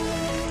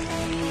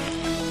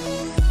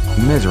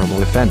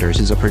 Miserable Offenders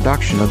is a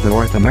production of the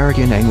North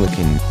American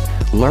Anglican.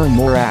 Learn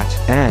more at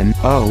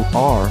NORTHAM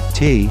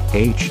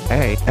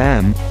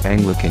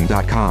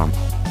Anglican.com.